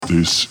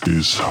This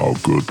is how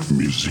good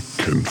music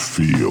can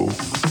feel.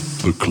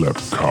 The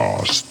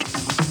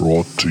Clapcast,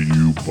 brought to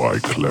you by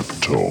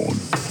Claptone.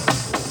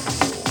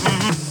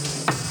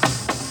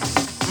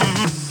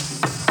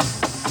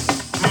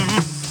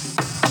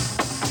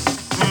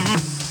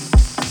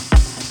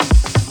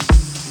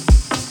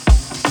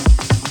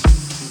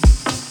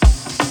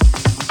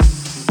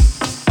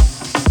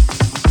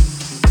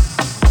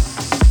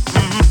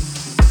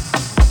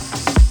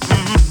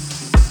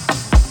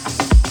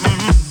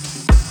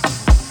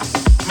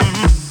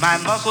 My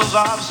muscles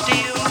are of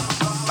steel,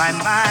 my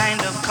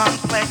mind of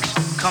complex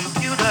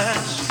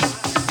computers.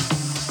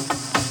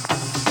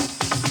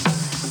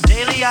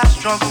 Daily I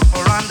struggle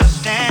for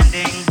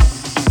understanding,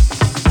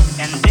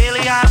 and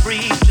daily I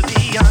breathe to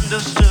be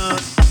understood.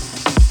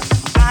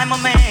 I'm a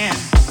man,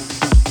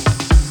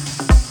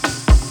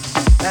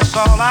 that's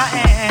all I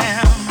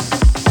am.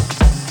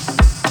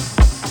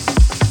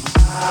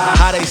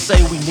 How they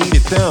say we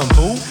needed them,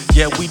 who?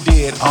 Yeah, we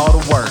did all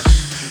the work.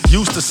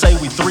 Used to say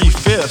we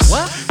 3/5.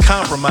 What?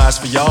 Compromise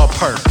for y'all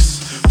perks.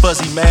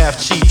 Fuzzy math,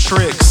 cheap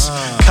tricks.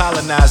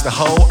 Colonize the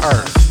whole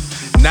earth.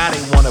 Now they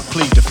wanna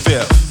plead the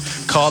fifth.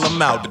 Call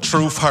them out, the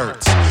truth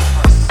hurts.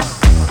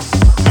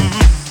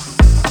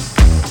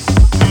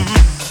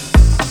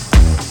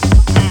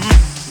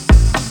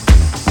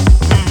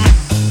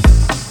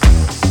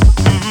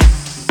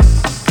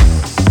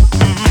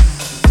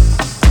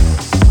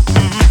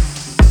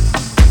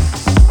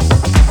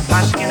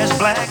 My skin is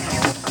black,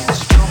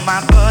 still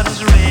my blood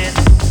is red.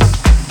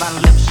 My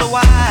lips are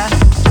wide,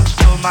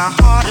 still my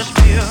heart is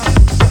pure.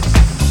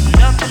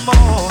 Nothing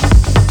more,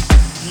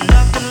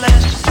 nothing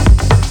less,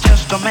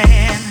 just a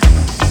man.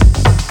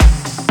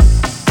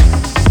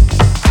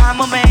 I'm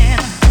a man,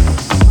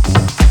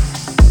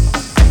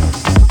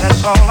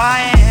 that's all I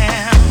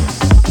am.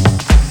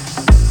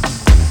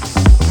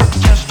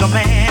 Just a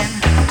man,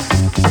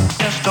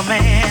 just a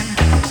man,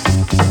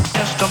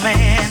 just a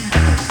man,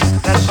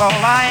 that's all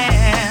I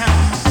am.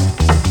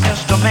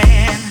 Just a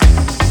man,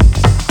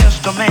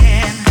 just a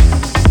man,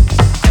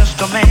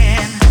 just a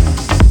man,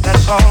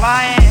 that's all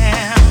I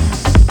am.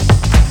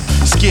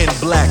 Skin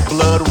black,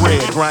 blood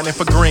red, grinding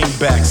for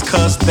greenbacks.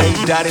 Cuz they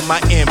died in my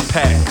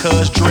impact.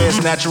 Cuz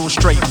dreads natural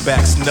straight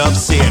backs. Nuff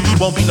said,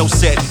 won't be no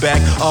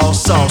setback. All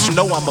sauce, you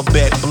know I'm a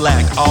bet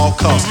black. All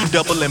costs,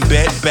 double and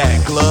bet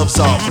back. Gloves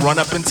off, run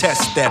up and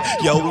test that.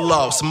 Yo,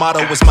 lost. Motto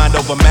is mind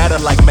over matter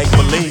like make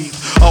believe.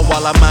 All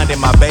while I'm minding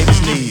my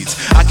baby's needs.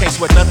 I can't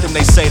sweat nothing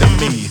they say to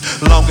me.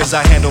 Long as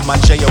I handle my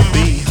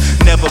J.O.B.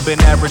 Never been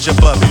average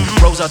above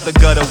it. Rose out the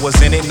gutter, was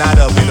in it, not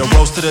of it. A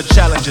rose to the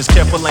challenges,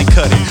 careful ain't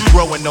cut it.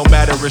 Growing no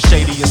matter if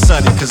shady or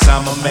sunny, cause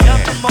I'm a man.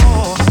 Nothing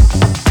more,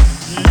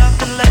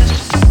 nothing less,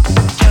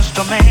 just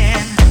a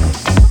man.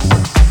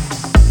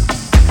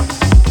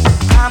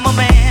 I'm a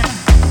man,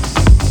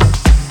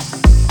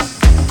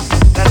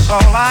 that's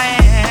all I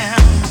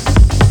am.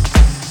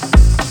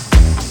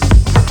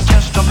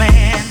 Just a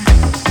man,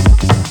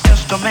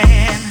 just a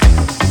man,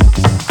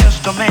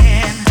 just a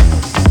man,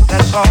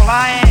 that's all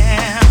I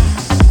am.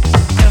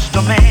 Just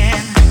a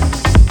man,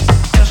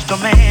 just a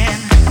man,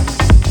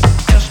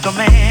 just a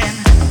man,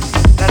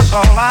 that's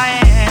all I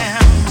am.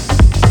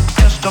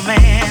 Just a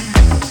man,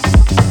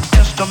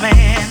 just a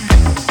man,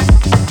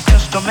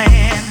 just a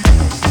man,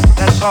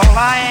 that's all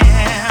I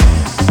am.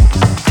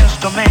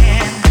 Just a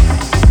man,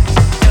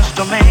 just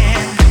a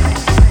man,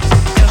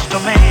 just a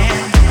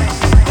man,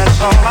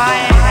 that's all I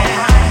am.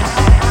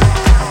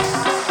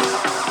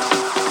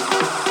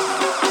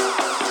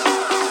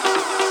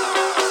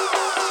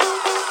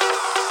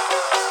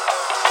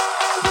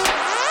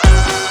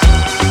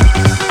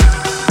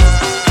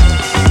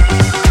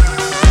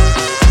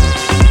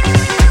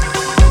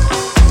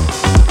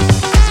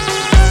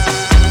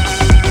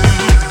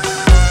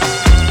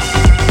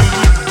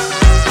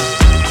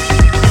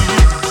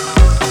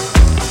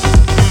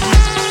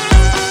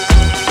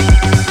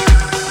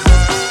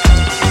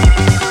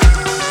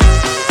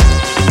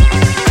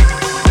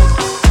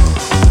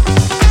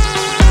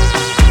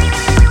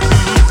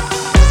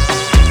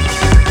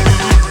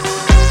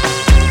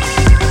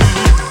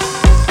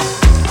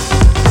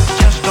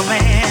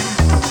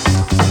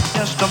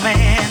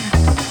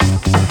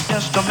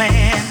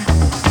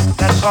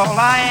 All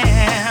I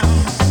am,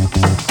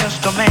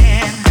 just a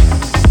man,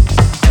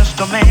 just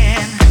a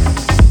man,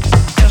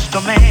 just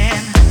a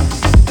man,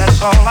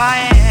 that's all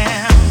I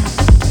am.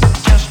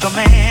 Just a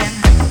man,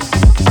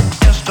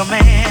 just a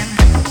man,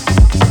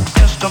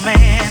 just a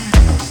man,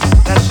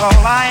 that's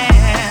all I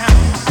am.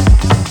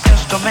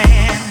 Just a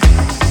man,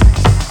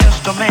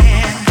 just a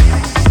man,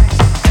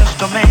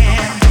 just a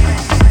man,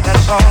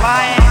 that's all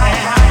I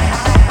am.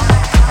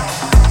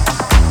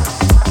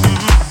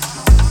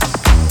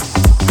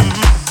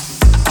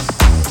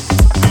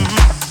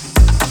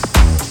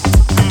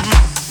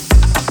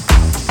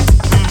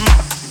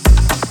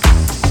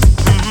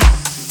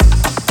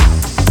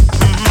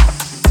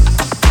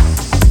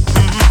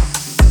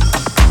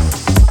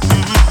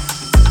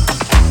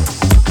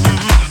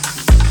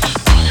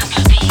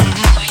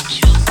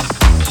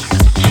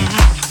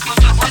 Por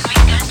favor, no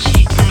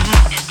enganche.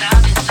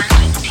 Estaba pensando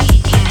en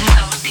ti y en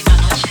esa última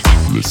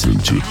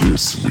to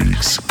this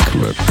week's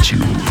Clap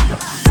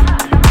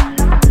Tune.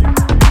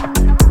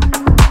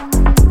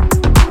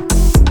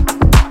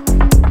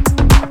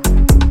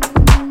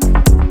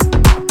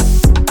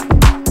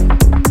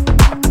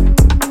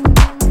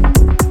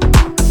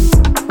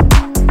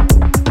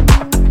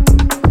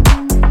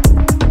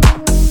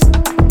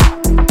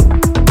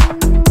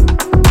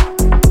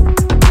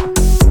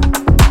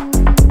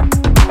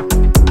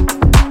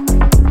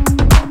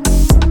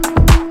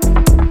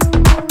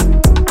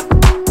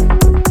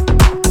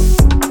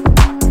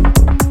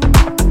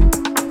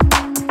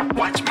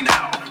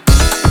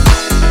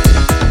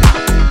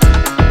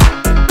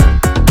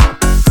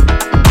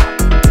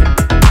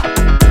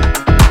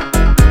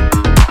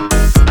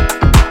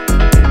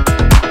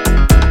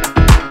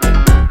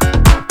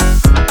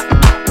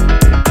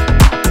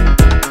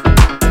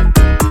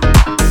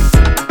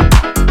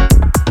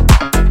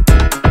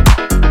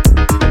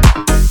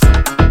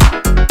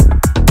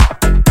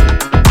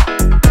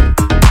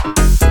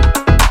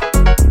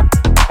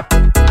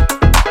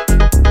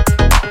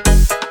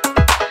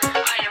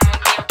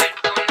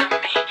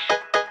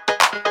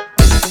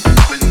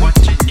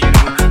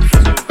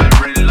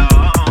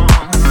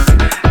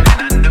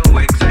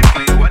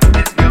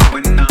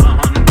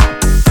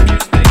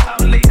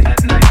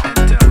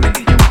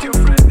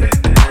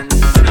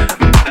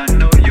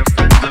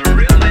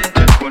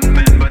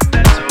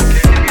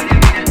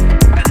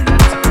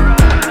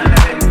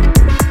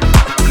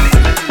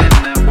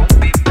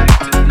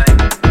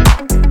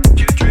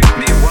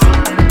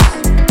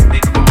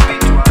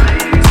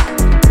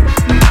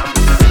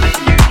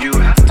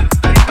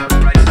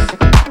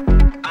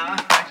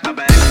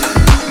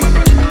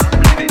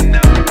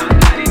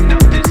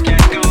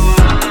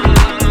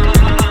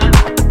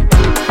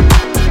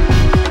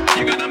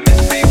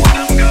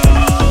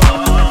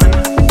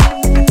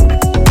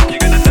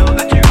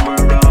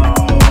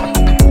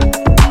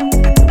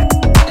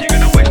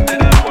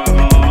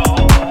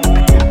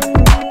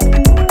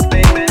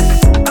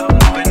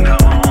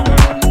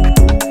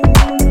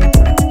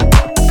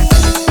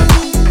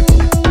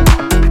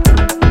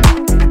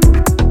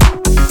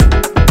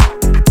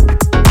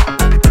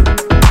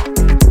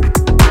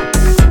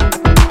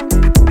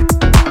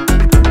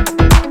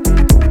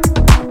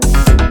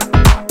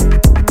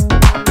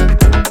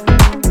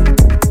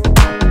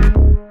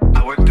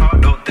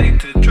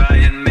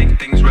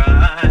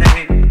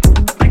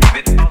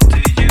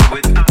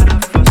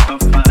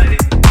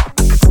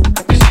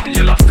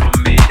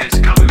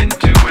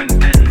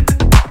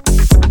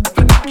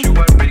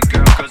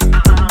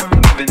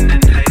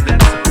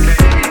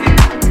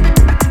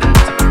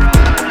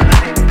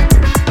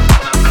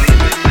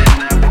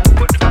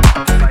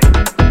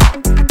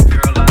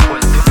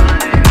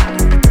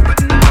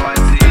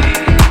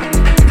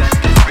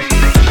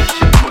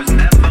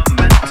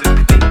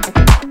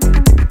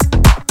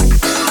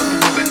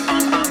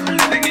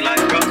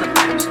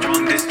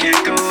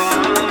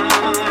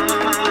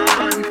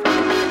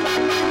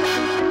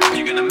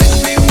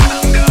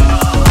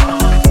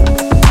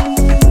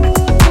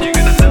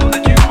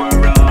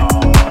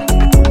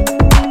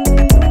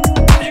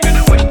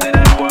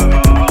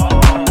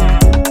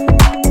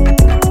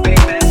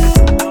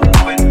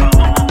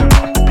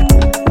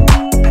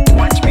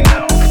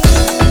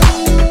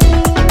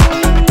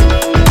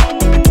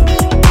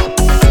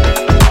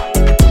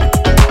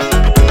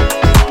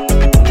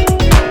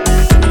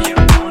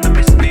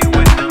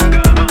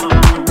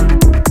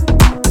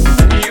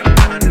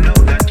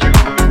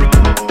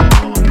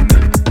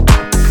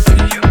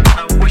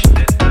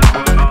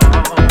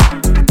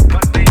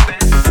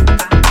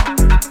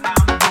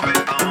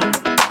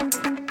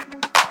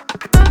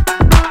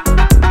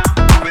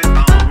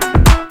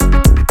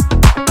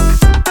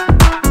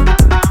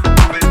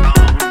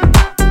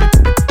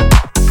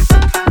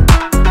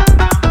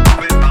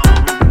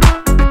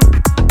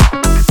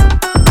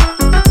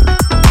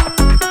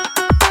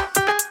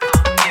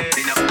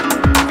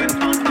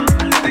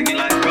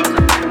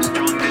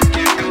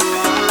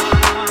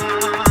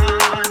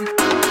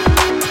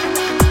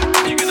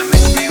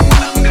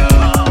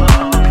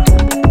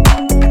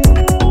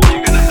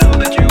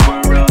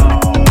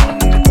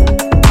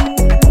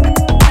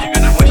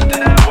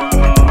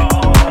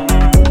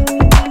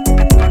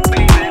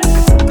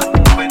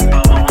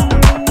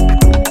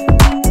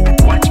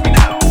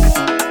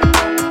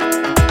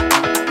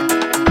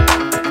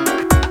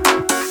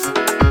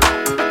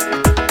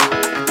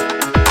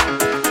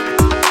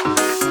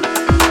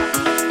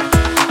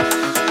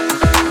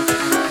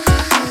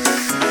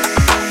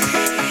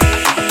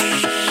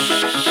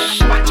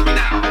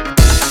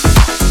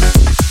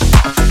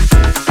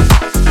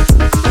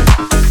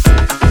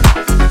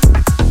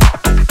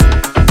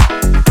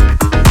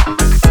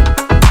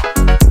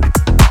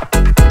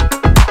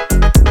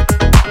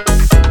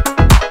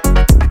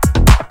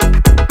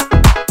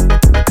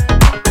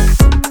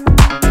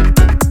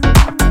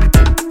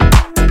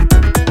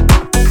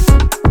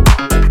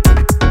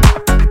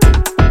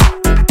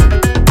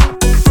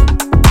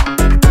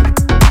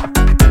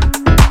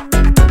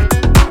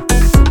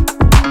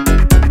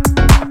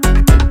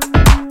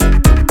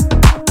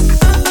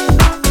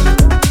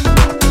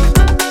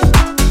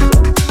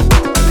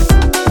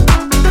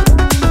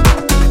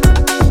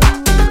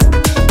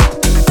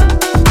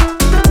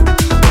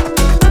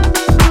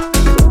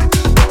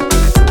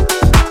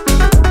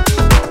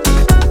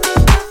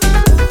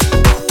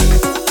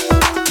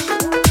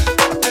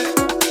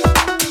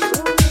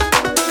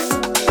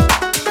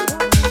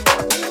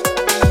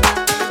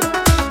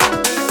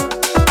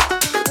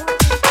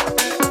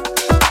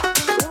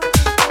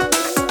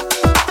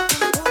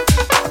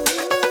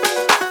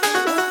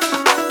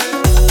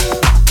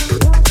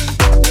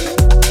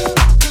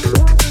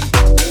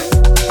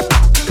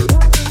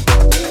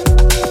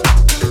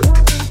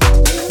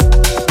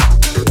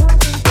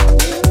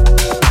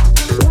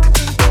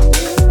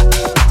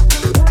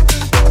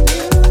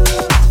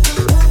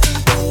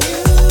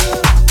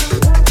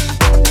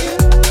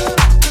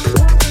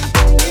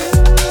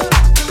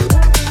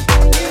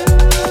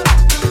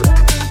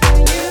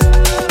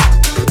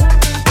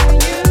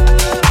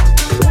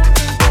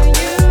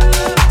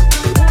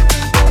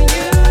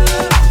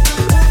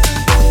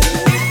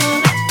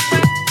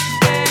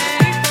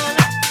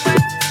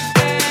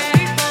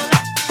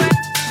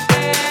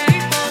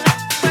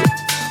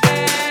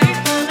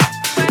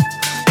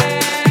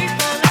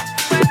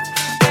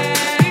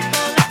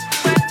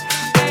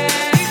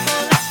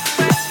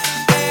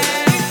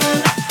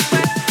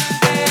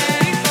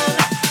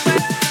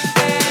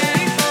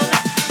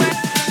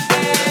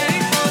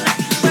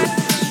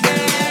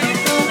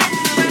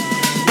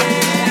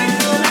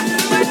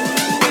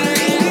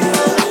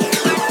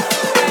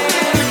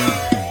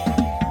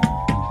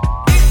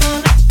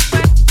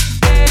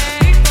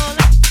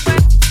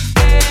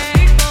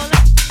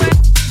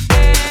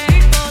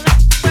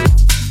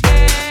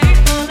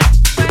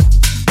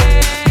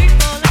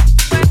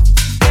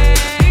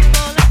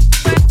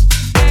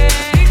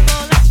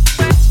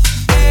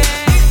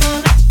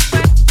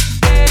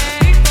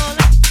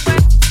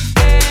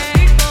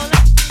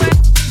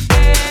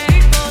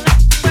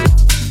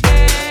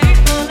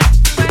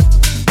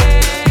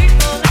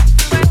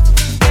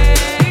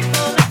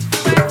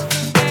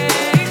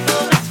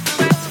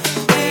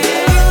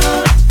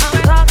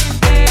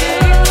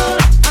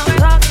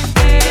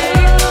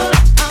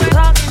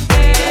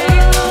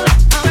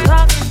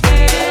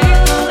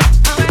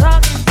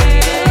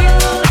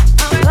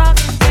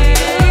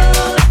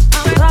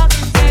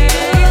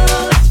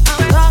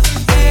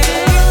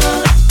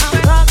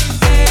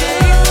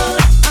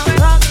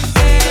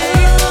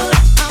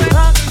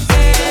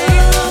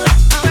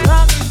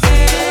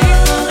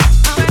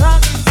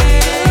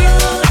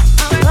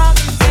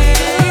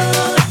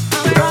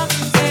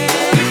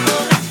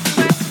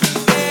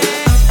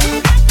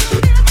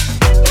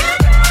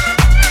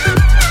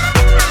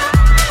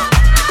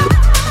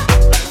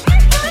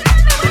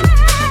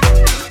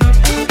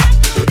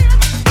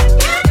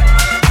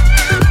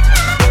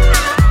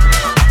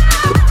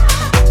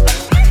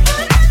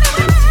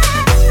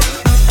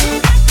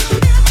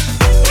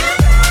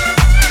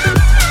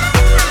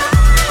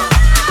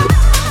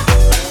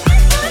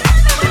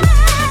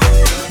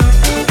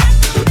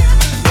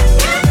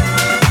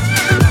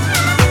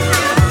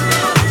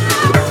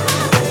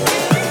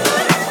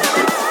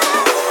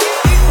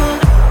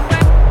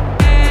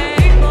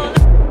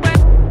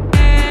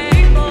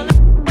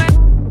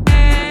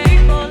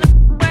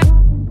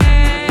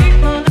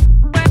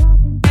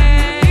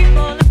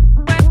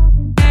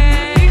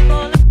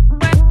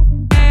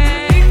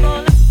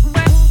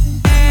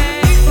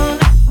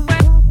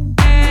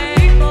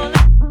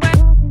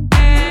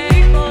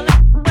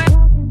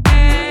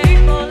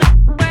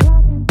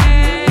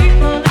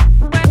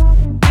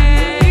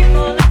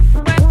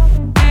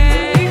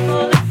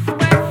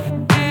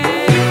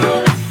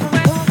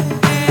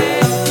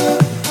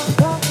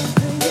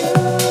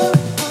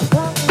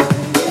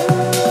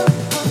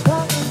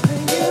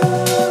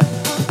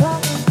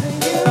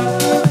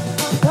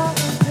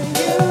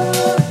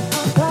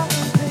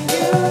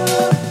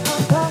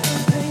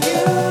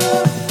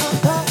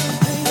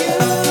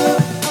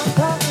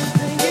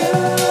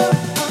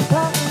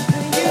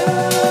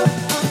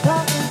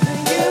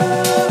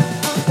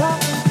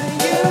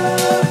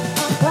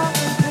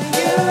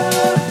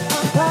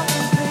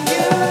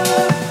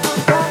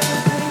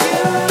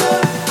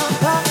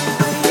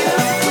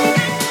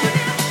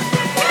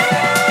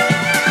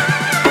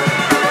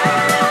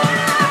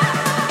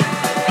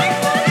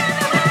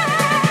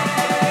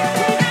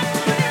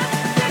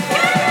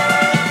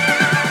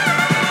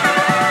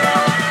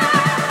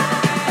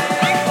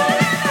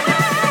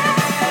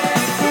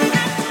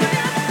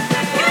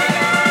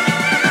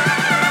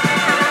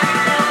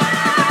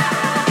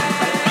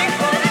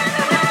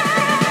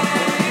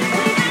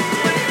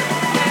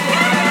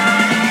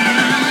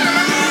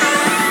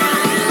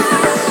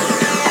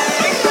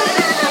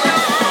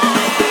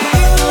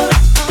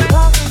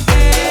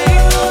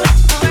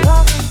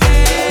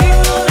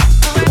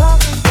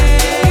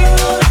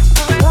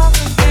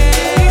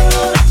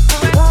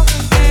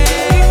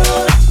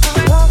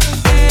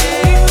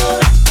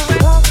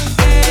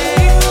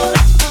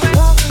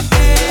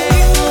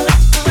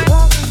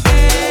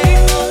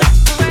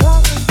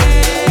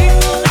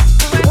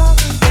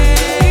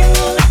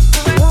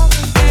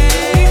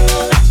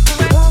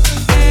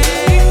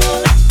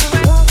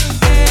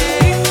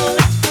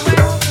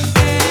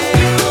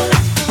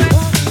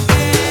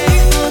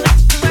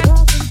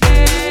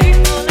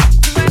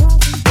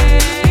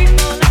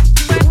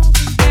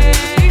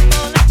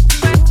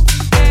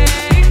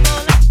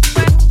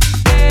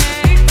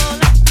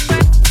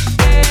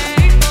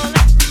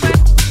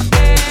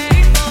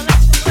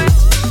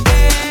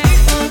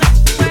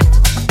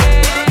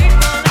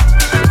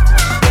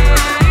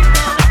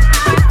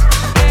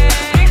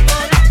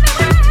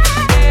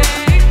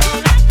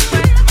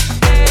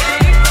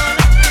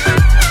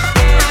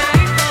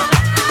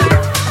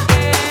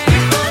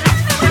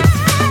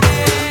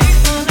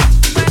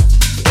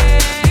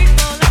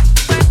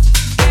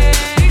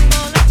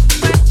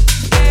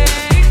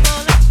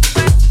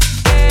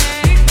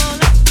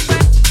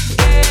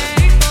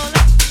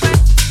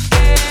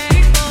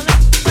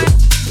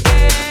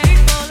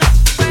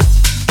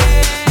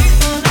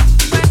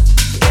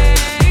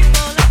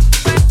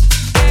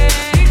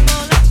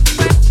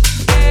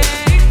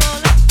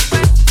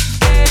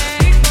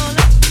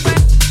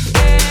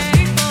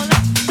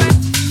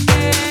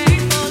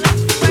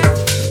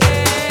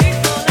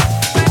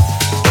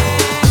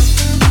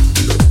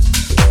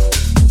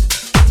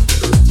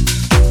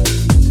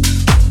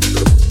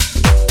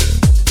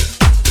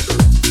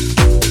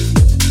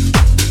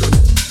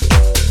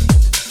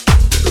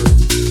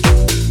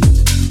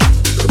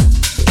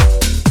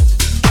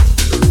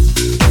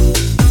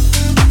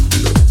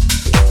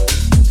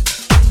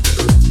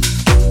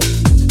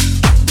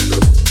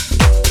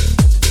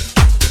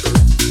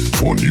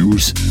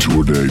 news,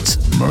 tour dates,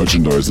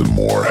 merchandise and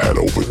more, head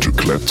over to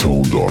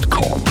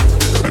Claptone.com.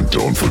 And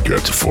don't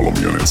forget to follow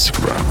me on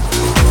Instagram.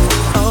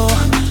 Oh,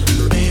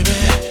 baby,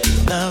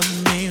 love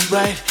me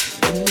right.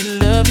 Let me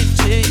love you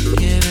till you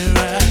get it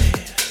right.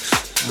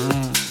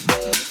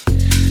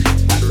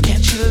 Why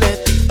can't you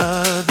let the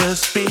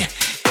others be?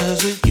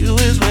 'Cause with you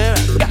is where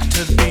I got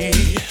to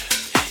be.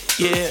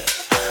 Yeah.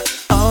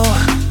 Oh,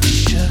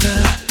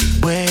 sugar,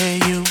 where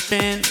you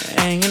been?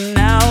 Hanging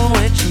out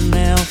with your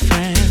male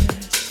friends.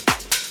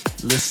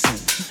 Listen,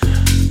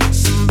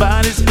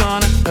 somebody's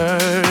gonna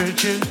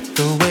hurt you.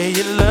 The way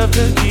you love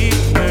to keep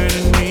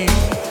hurting me.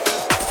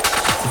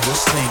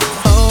 We'll sing.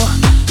 Oh,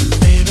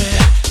 baby,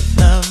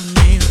 love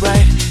me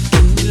right.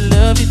 Let me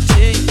love you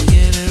till you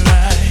get it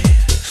right.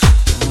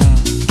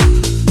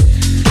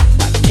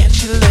 Why can't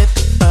you let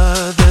the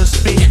others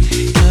be?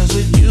 'Cause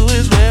with you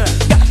is where I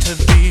got to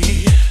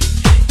be.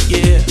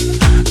 Yeah.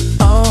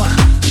 Oh,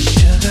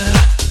 sugar,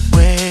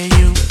 where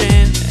you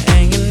been?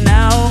 Hanging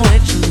out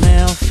with your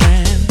male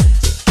friends.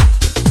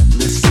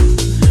 Listen,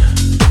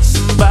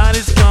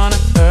 somebody's gonna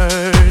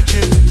hurt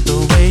you. The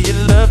way you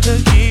love to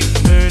keep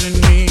hurting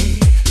me.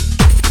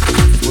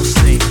 We'll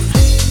see.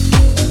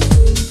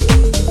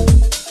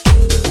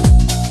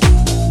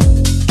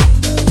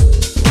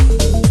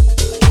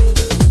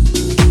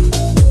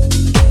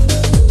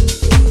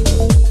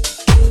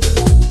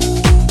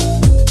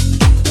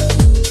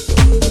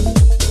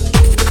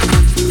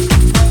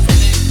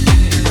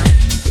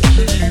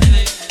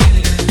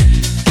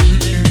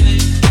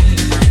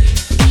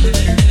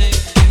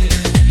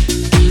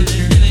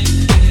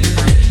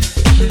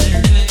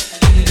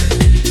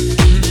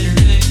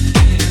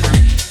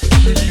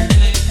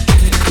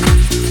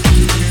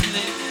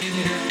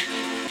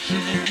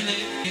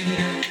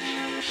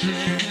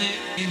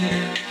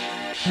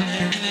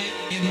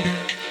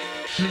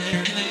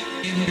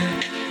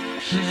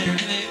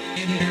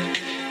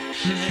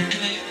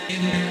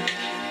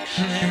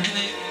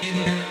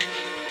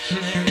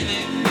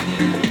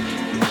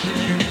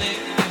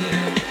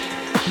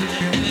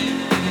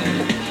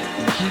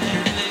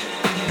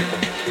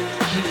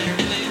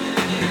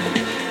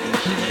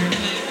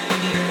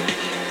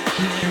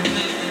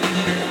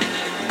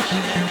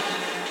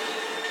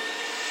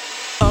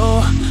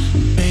 Oh,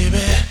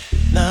 baby,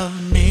 love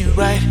me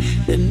right.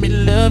 Let me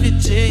love you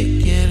till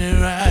you get it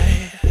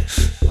right.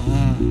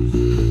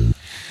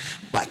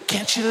 Why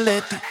can't you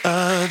let the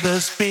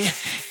others be?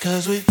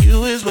 'Cause with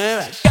you is where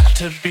I got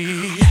to be.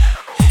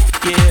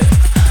 Yeah.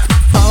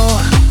 Oh,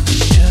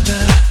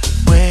 sugar,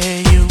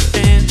 where you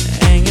been?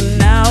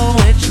 Hanging out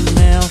with your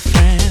male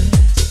friends.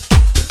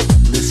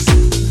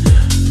 Listen,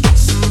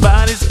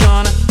 somebody's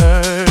gonna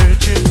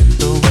hurt you.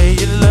 The way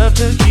you love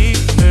to keep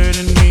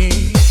hurting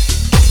me.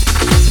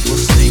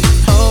 We'll see.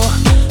 Oh,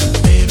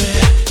 baby,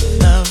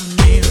 love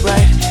me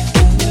right.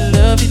 Let me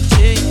love you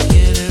till you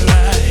get it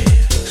right.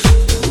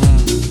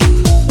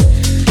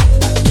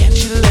 Why can't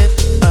you let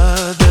the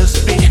others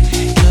be?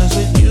 'Cause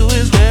with you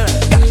is where I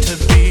got to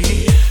be.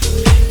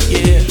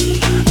 Yeah.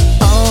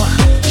 Oh,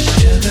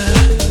 sugar,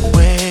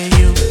 where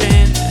you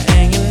been?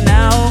 Hanging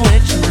out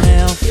with your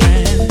male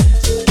friends.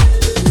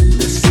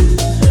 Listen,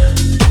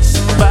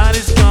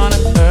 somebody's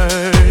gonna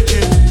hurt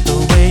you. The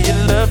way you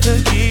love to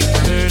keep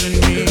hurting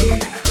me.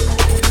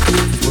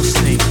 We'll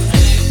see.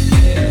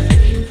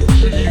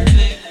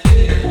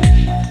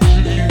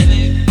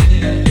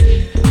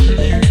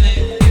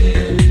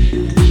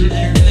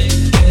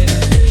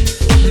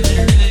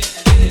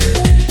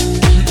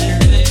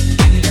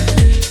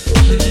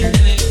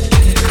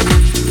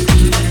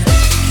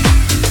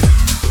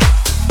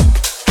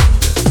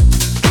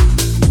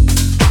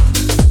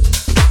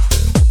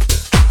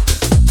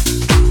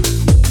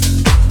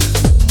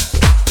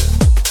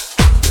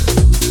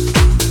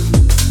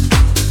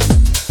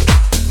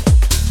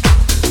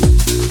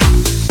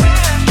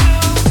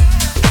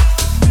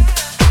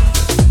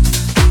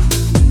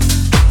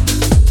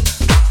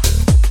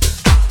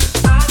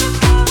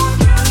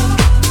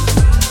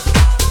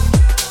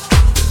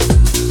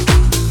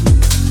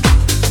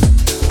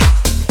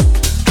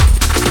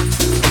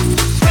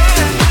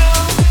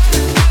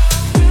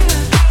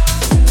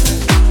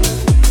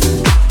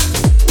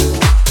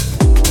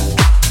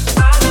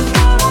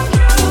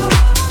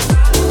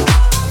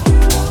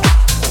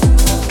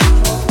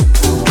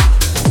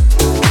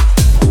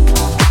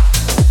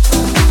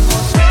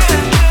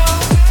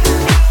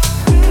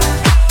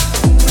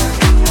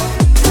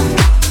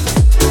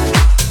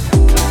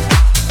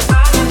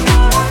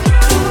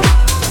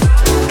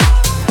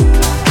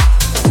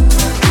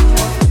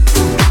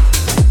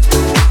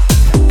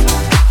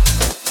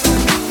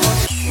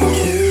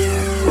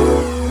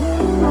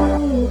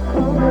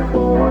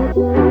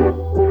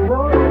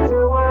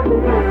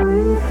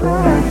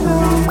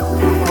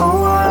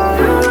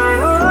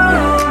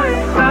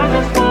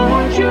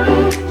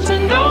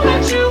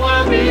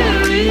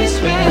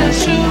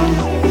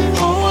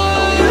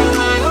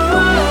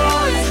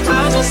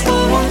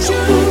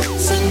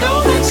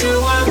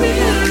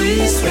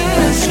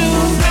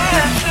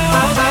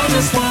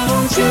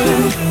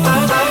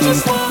 I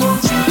just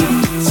want you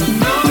to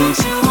know that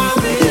you are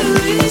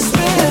really special.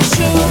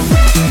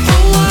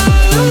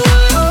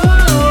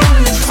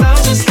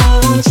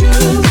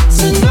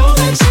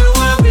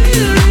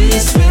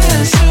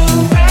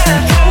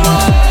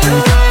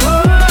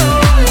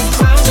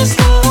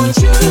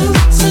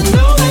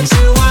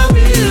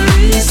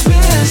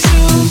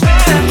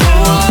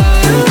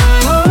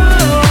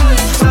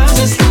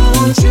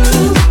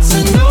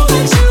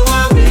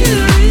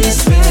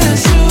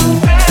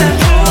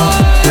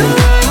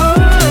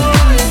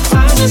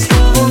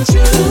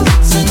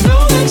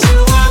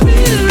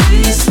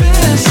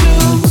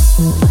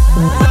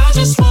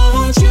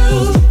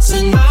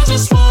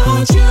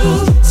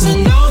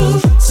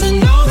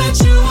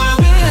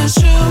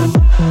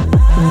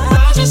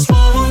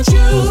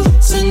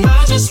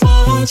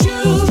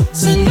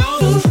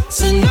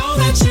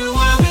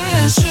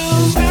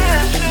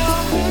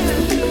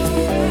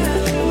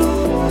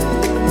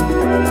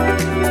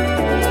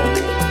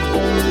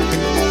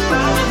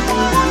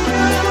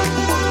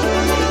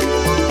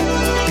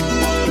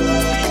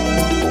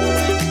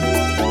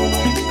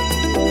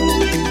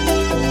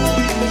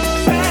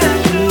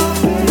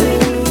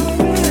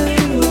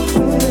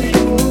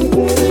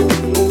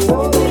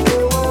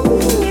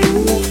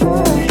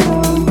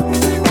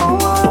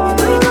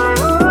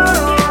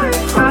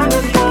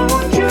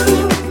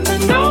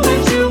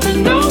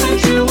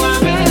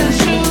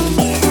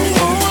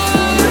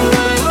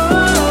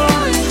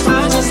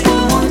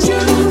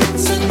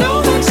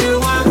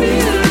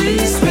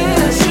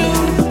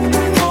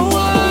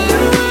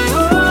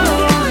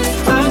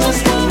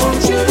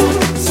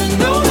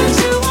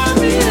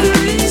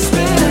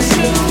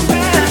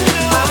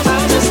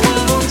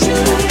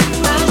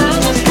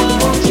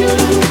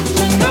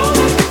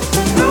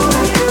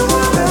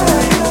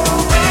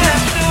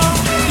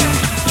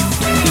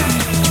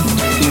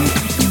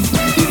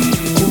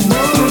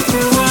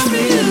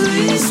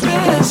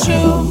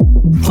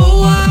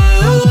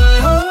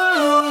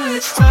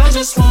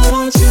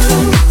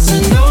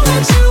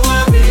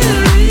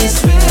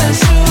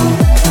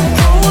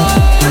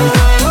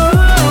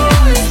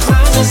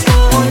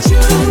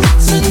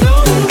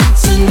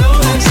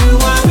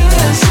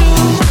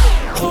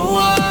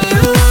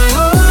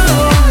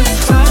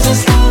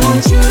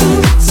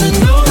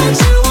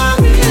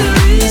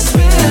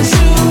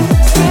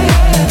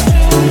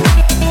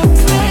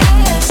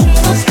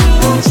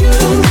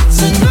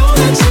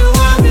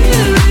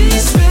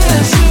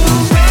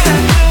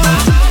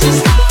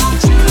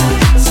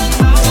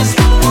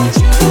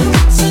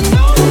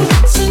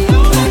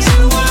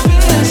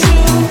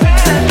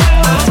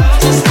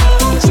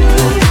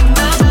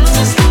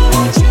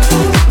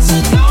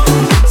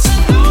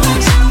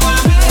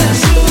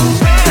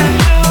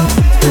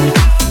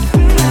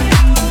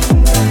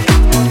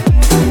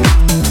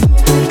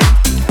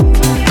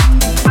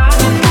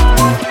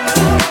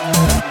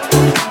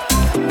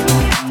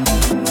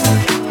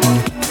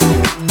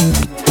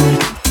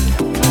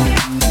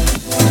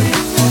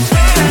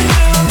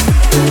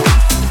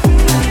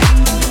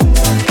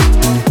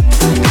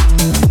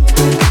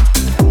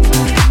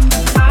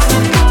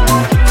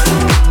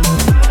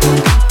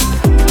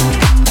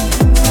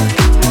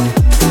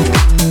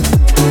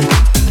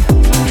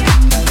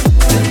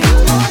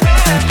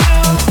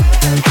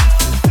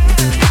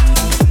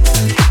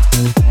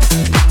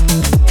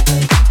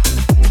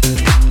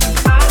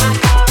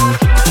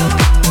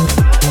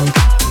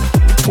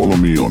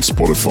 on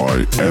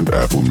Spotify and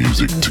Apple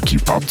Music to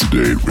keep up to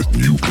date with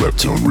new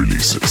Claptone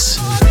releases.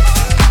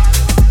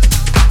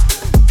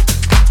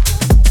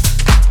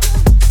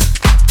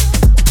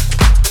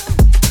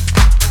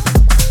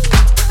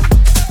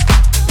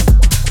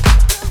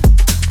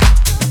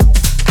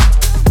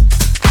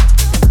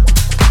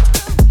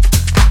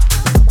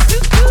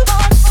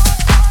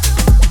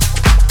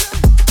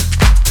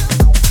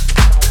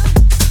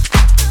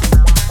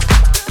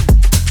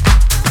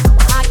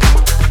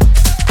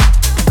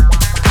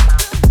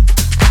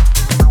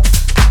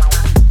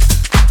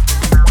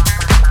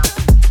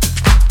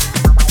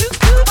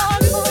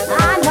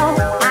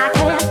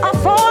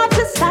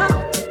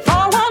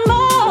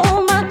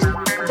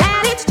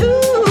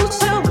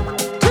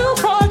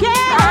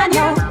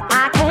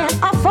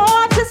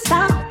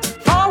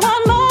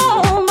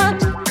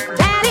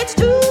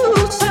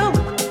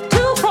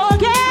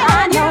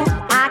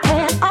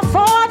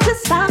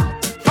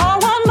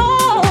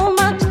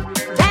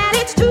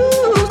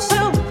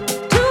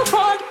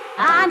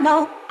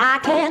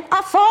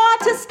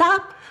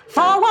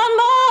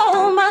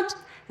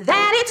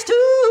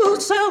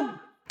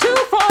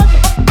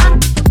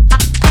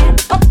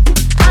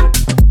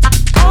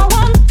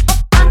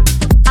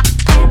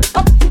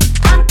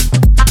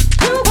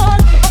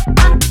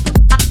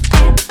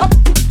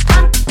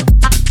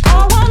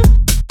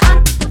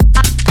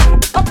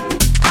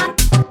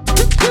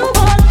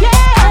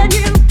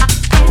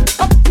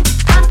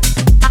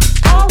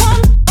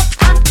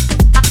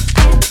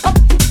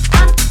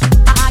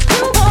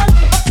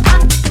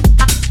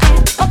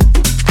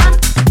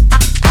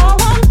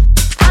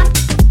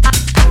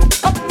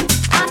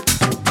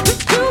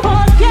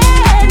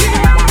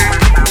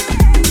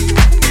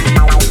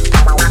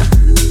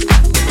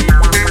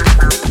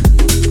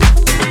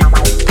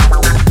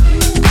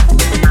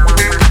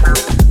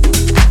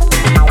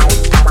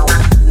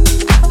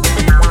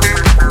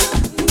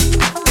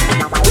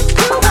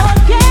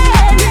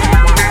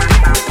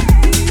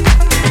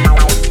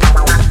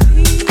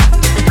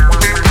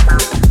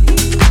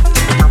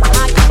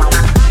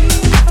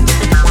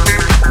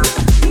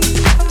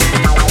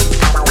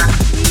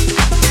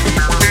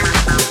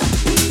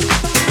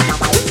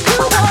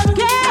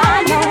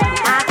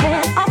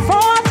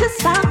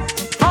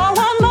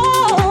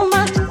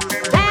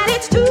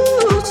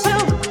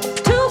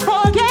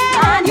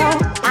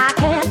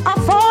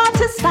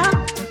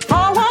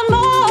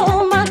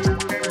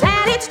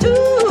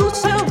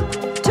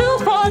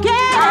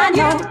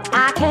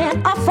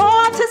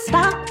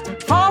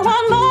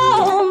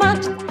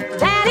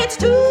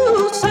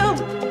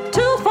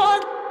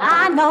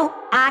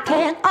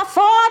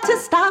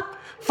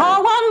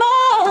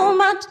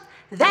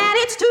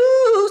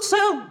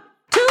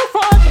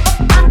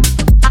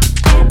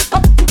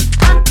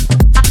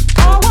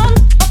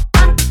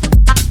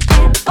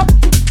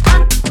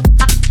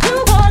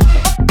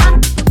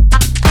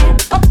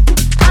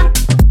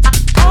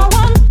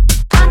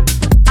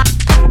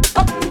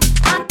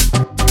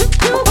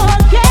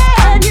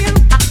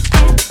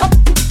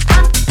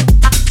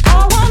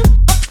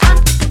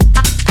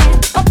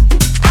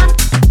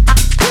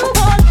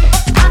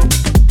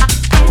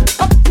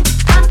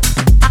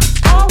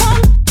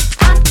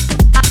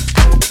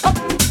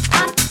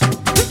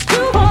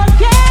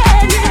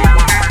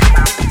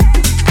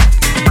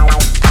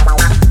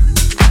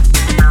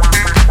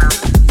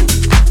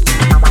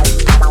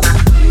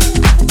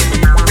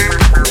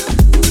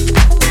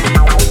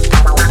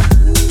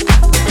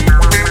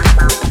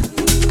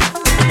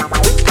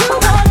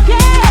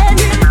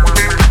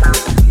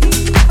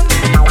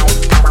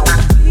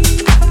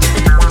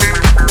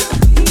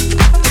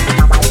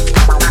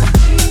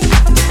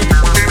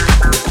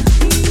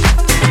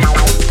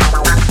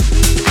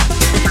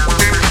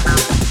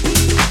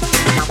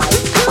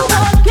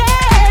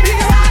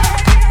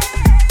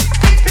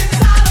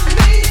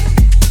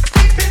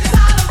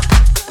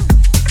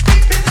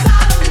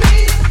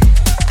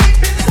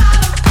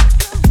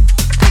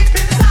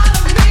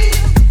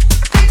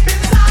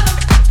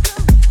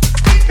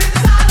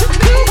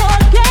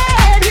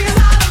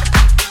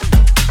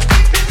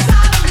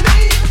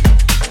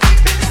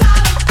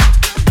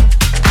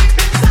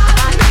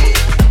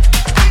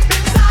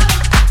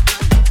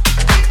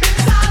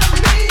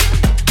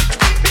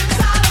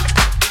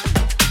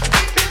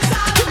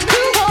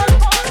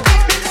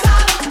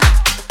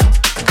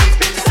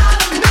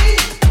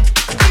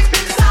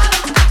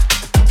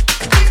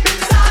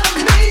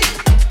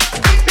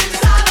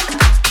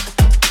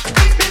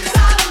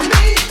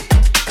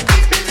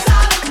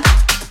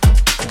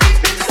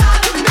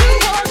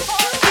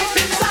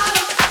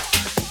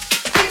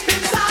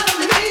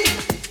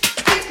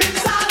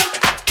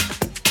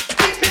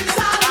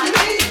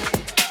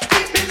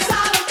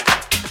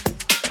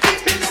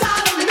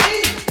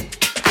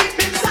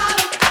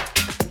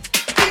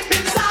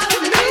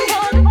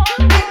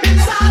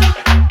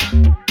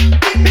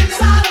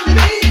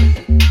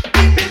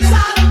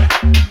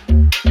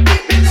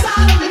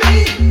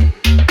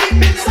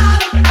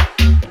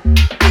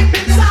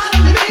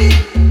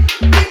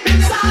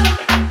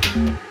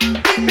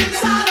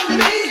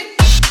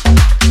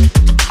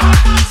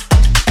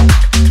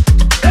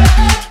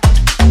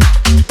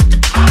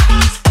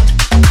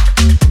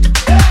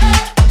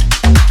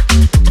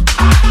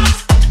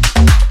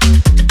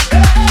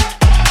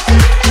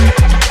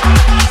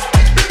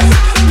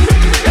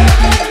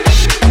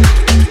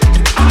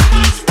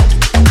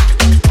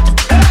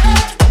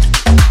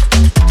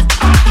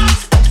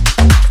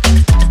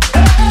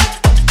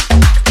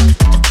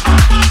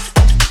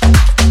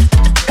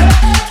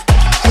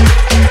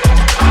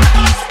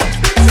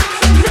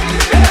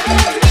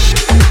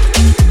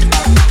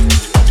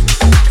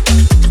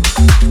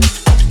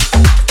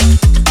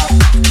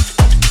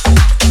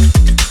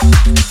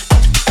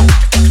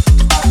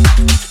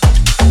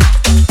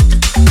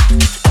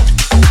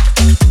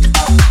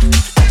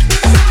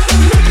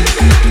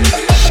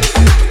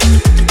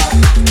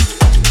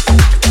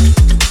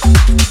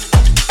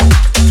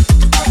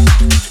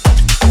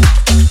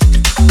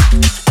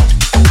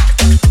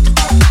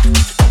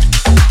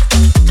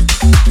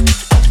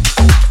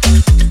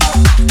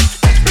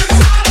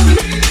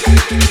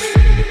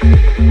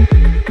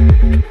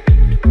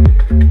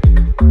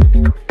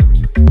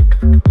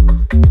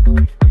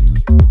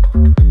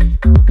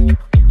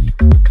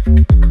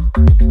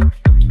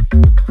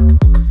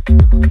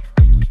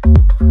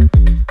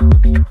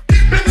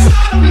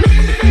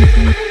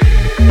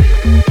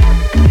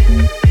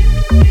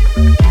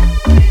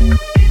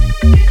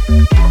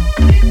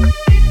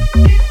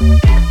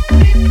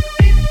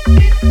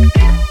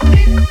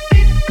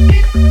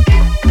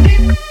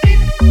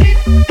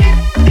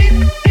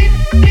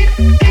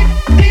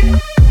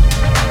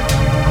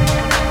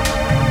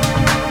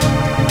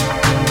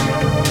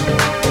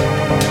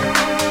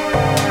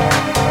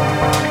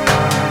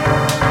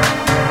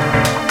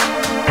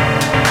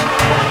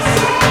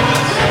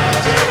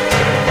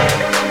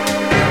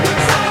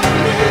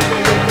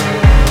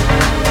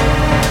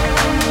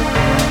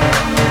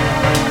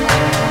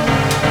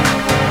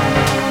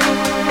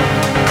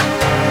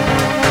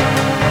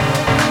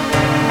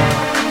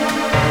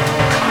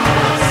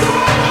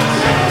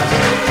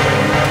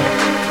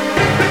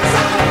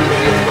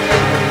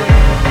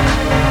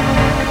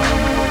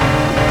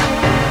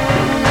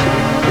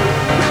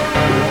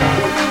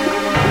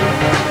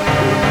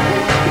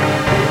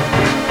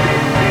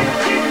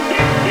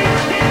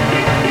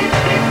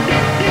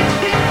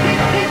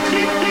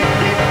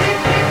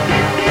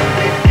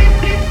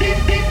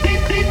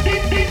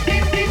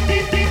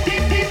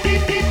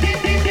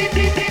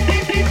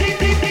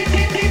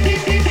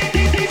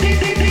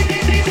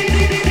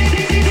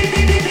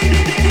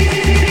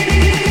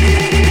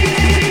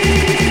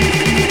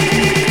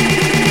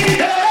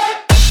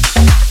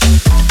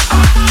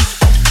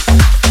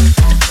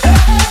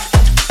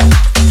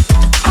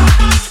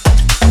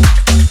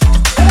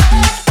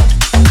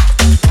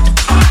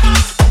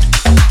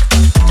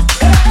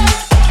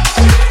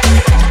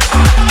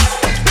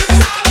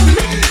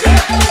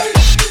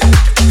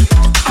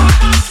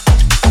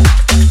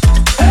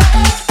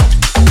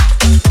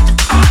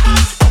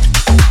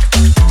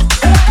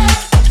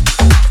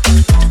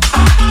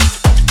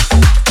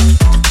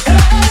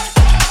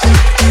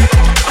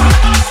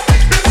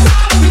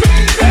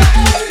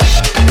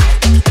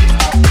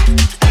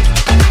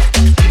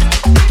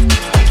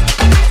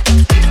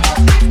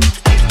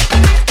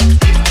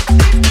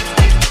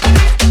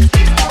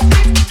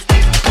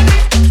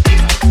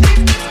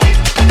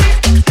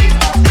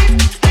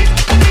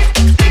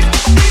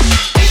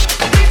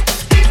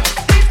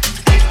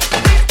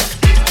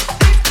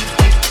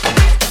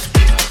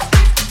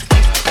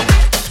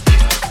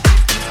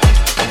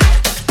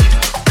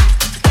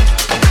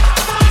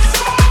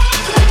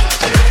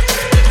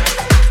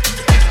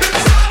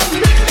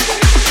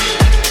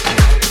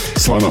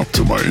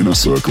 Inner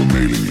Circle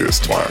mailing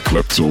list via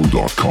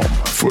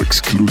Claptone.com for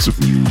exclusive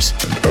news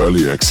and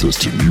early access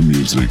to new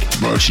music,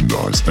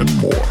 merchandise, and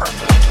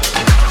more.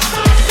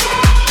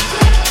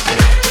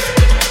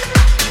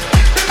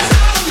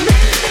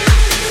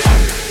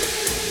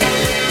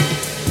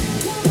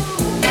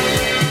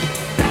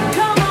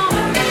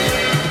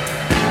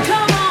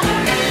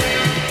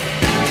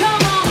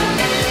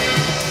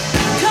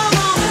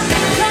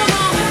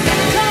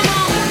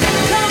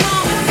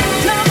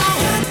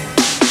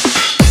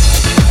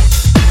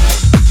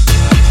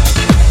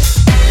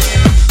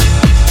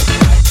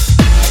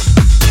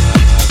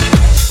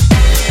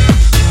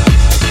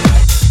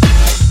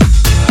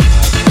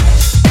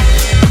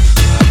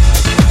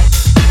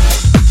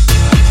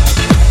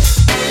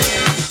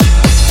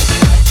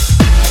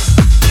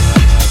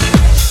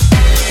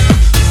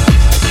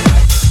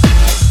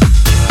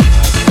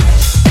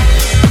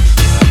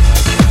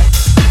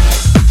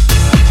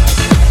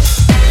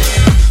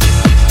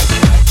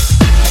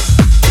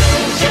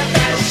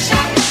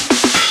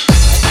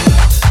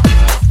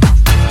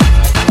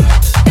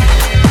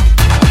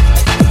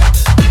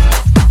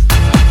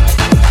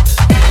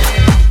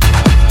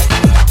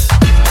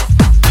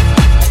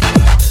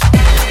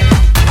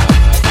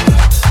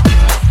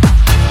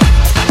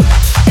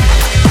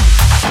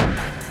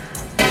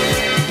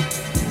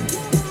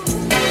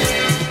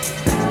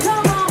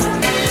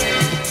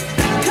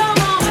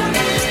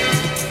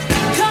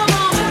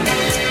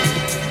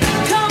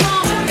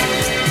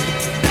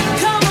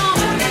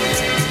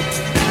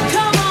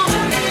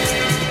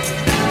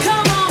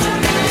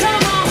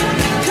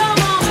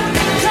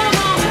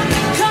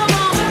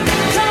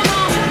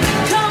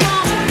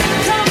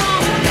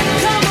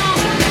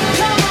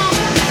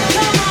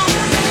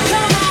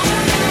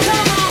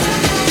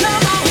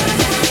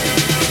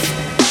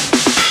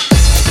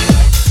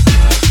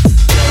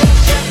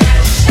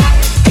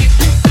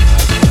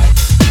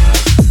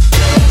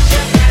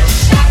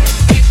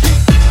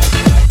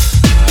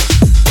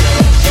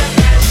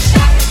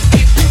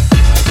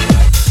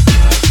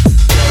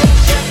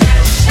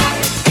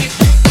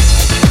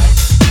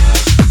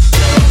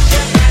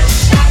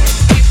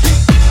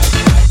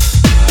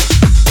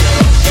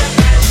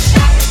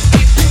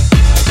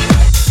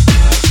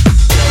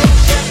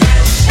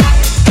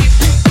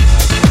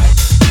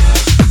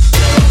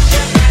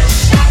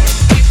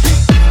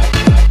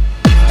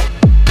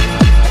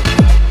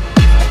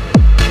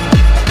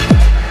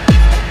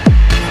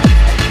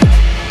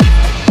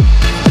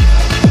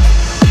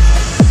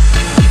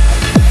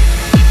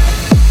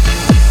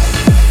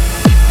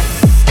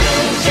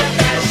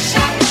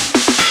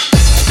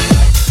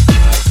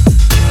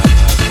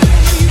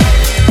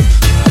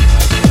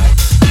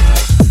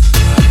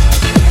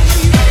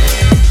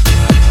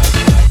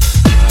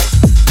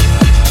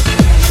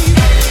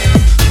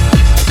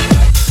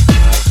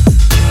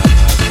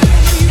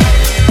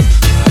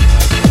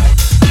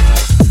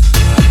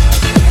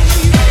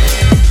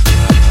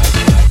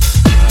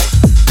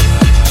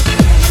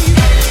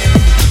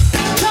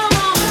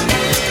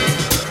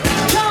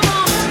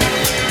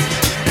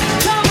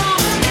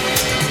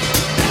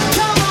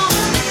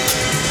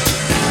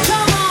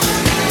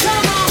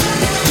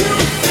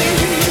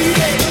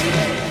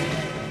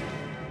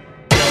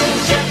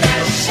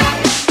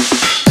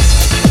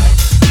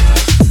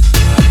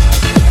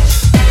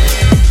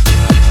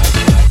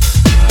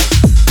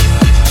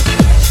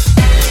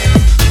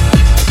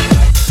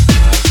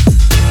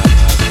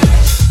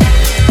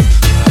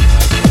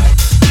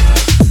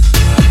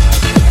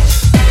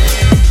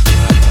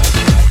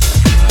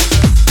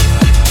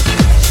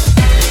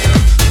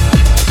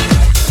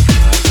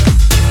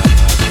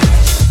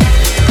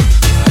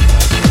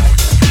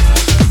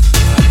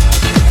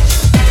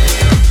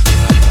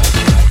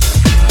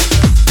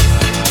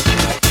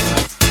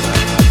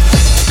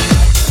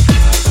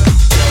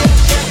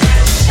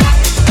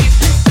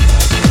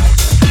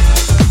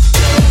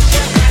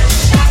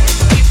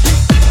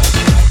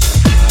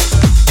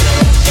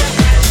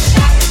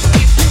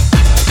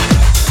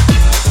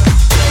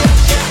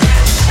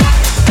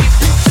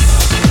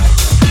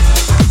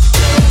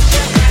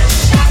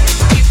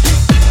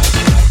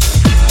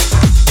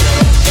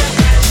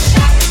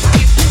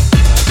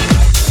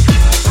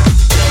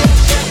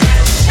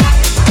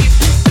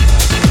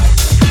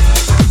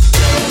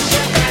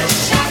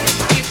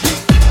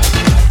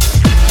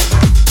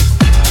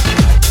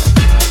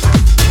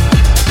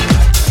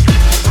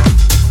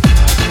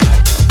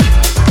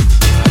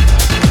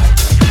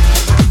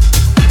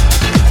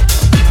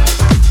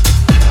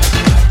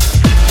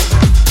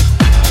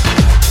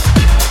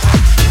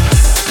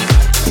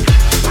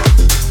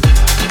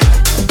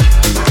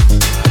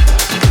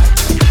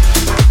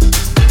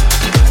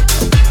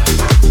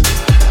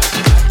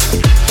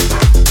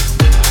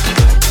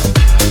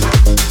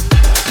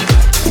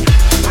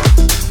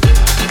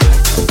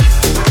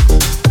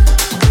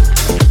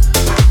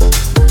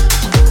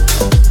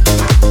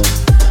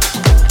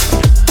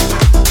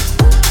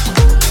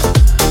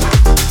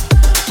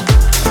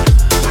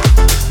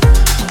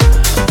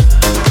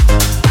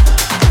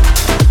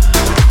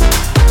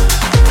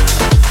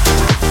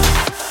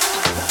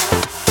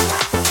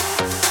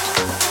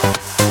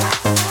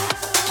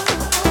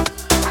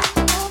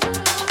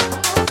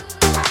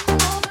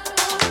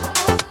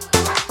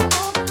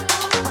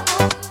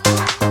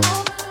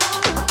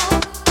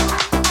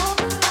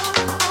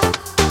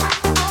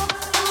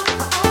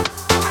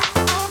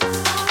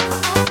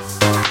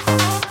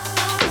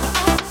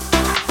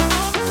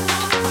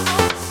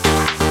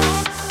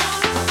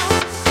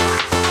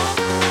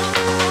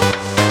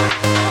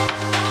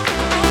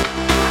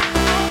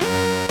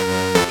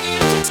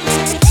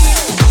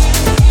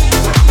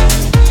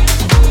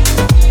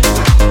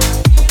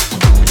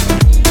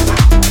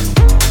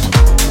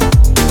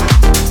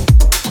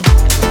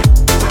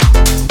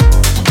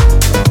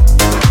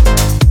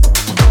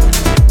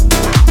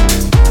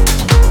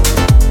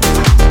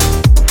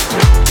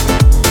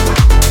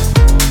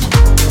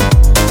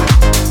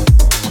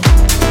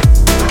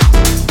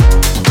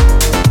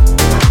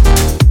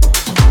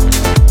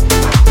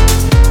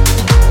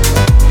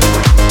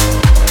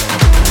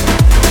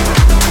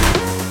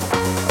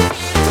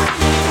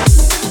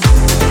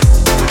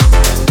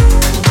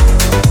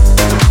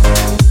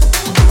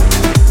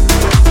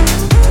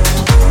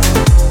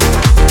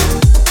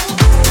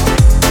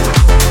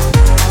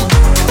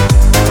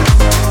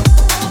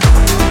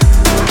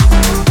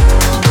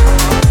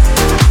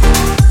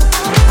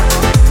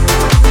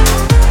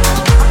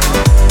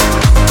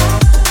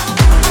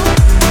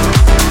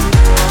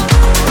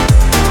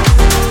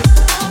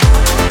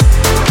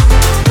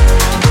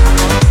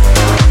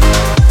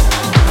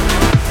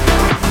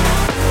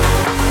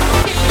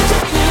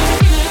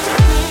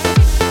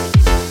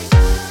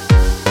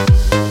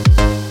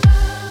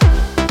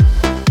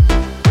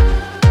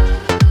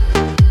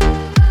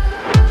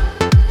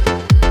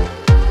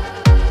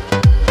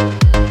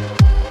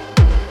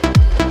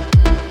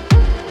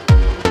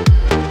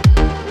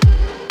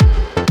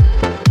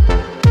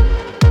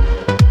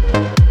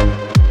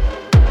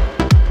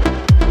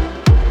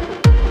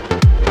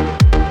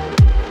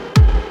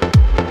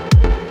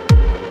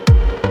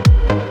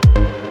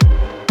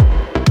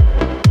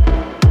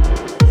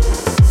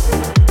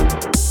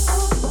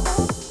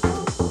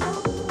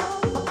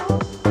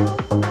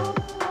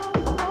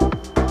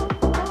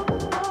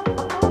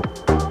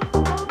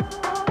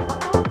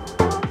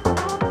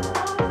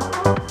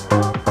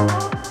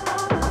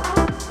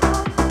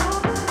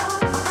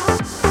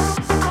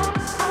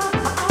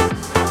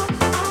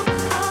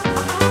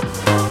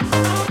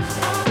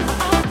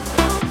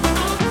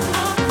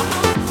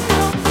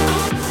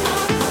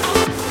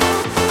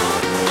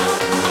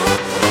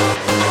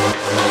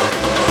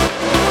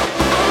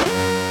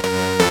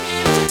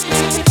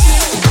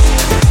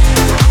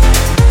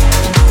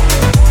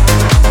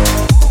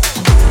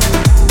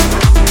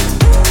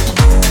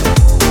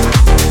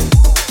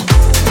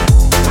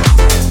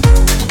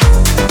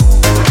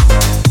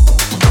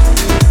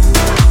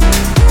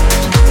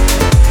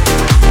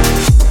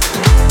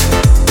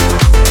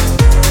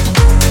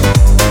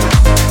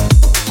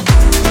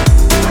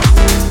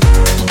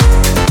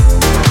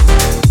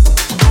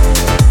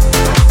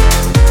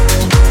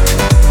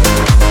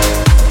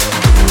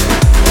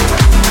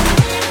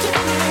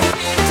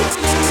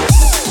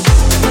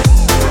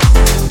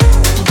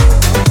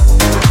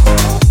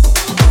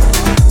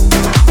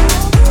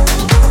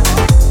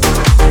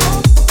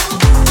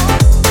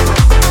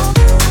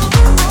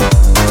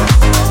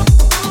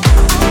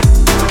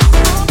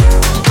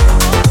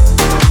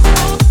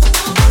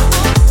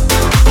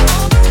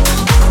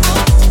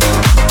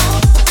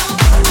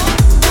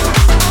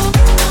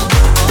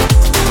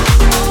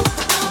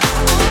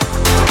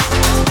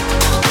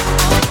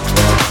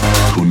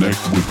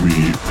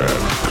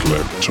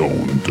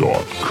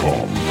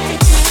 DJing.com.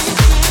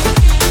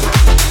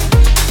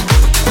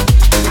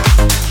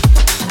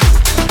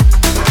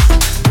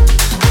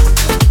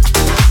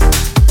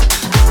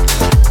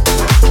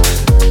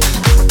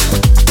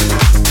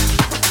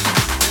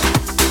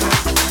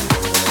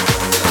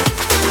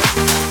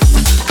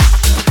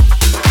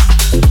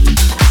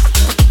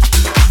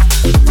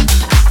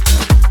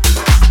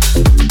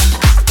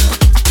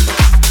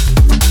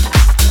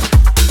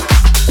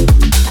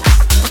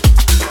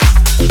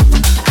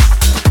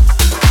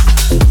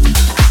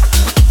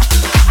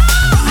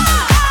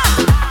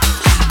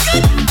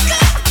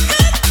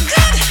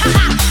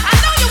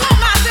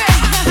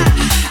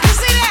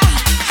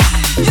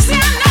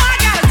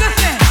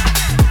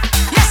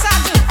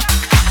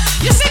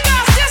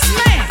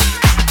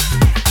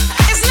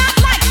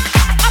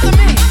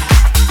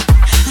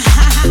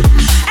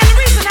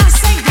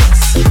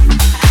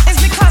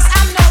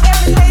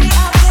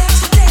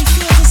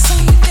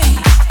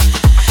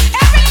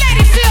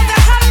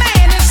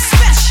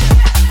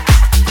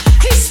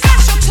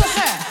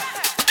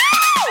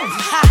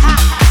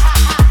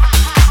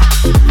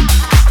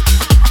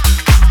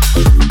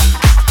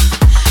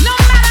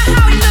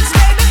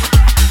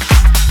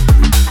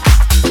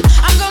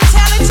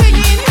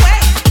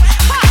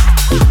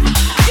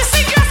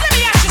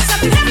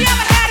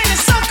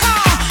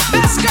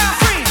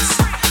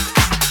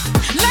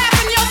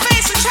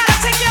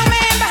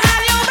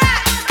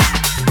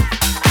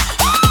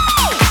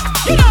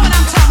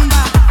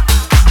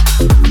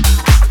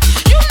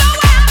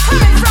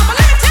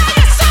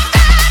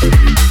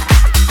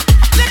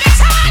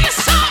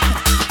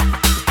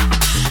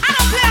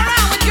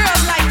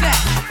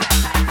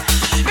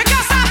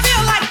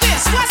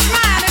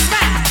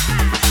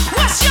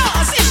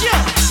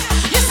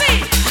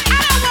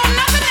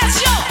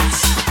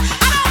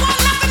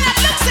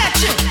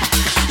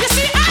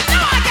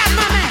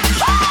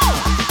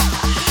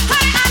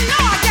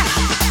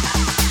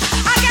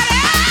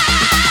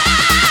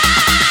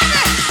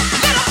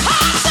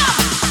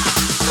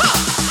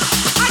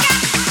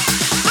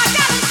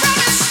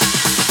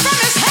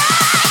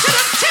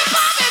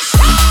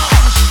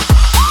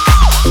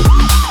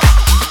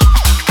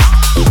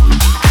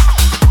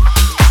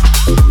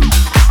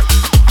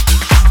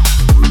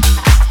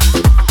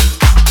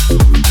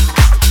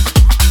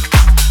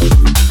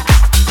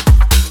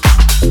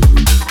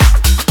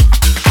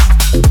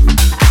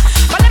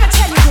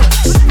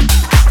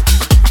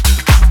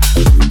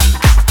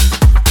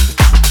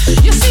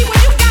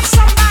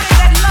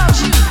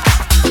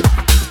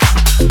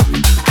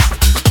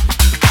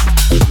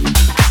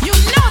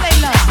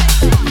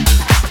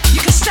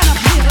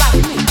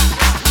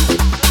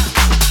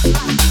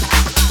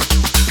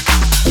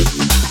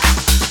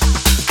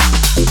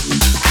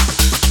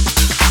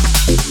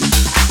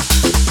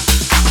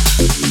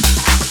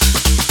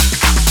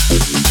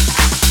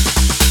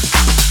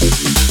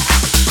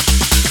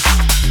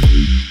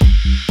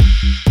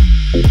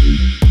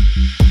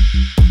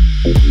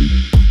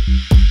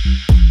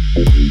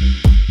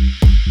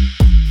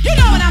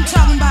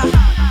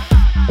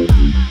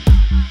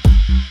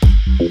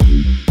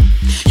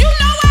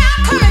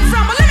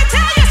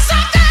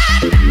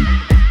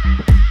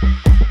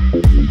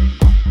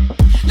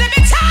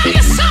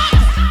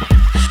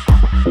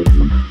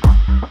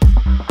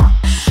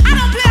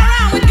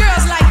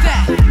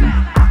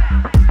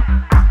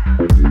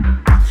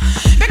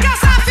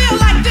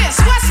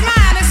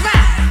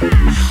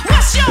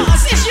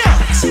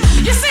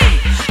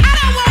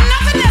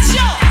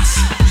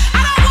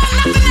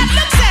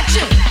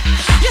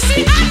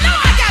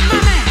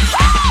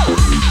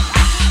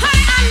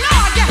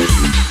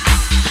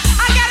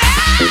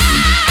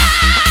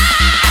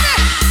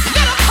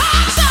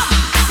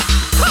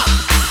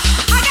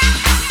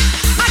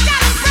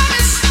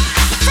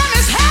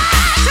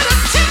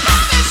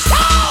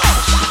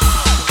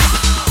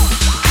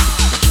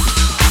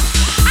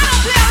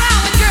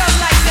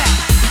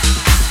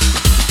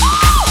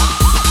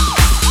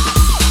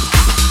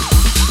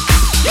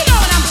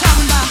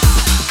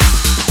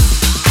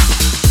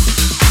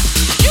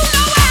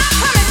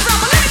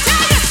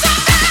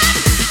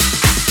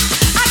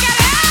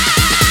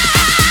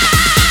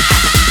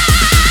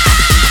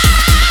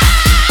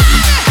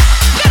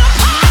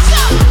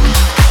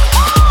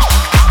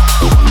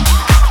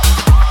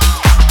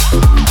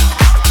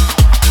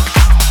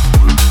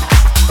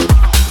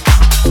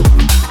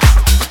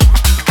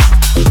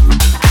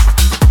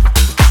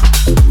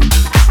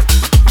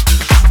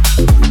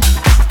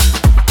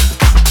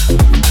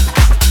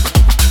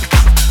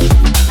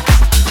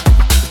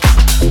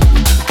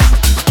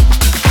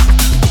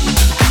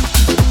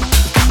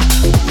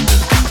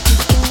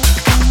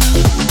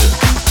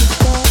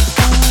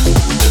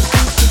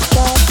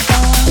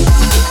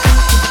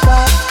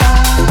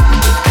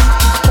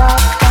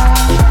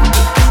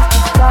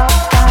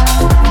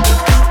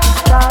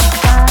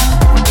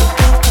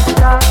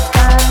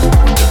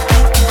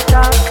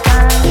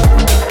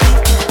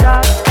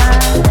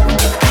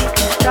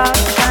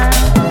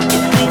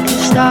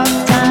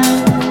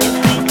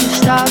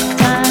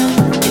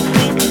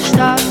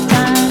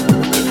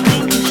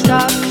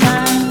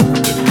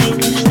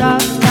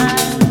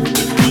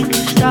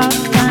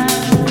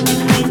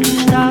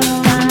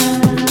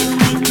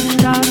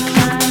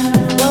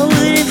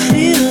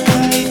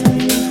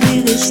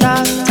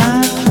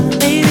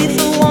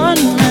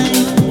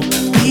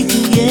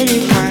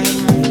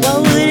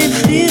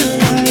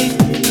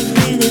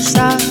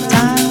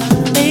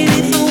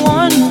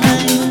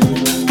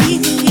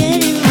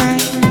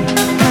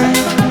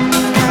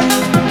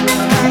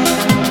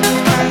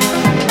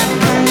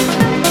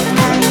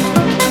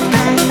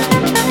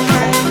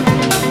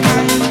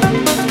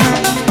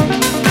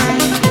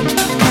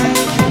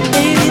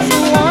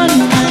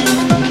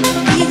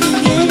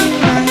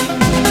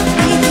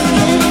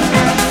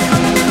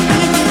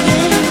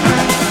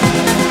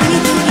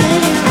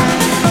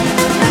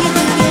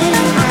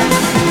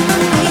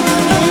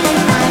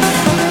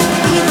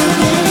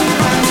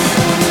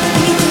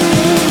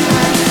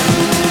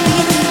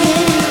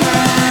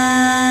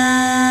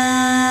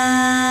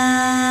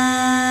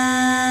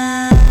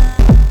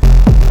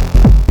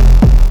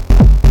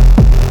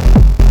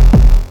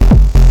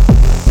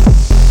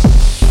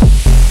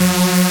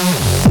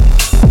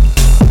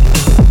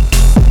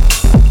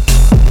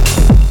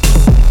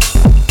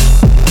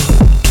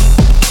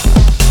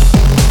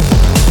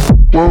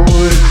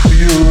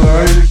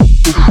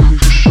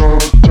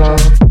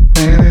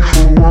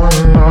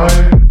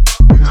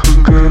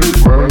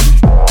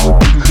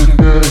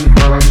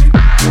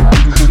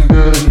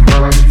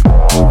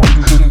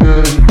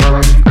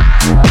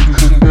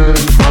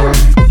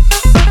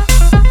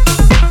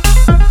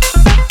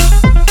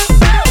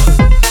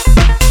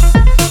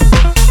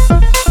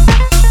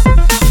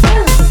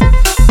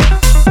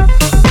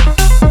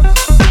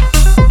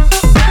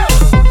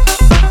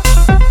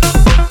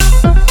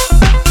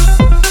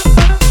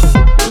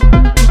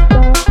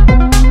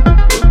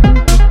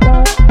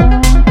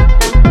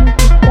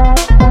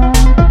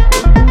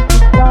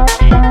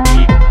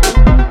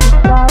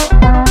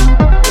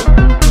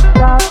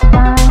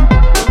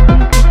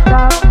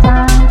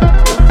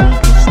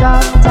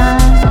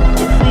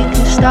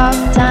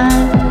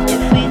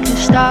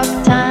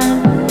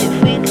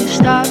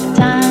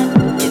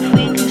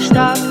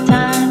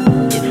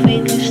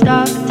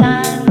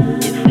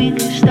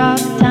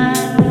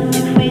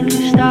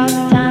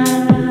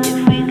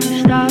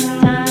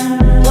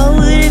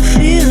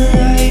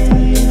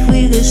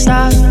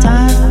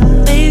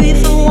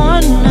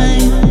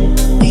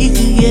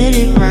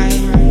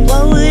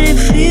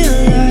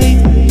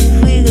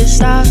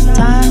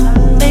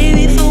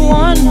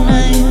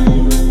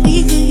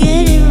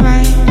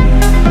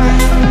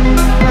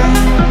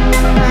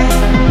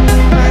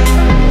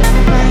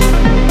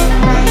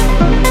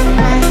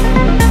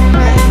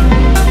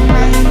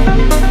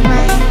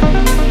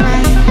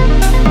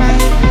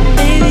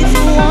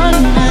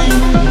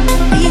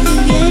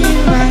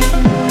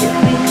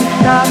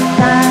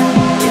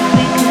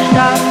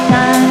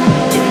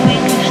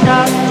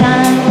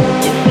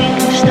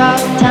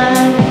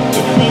 time,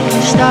 if we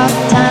can stop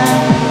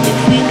time, if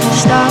we can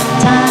stop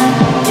time,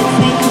 if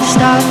we can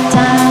stop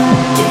time,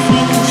 if we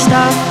can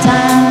stop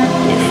time,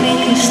 if we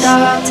can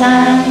stop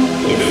time,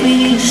 if we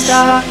can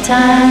stop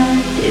time,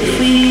 if we can stop time, if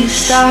we can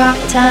stop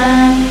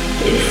time,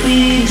 if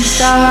we can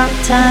stop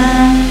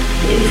time,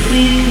 if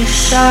we can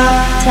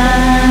stop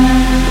time,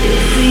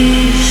 if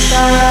we can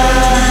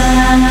stop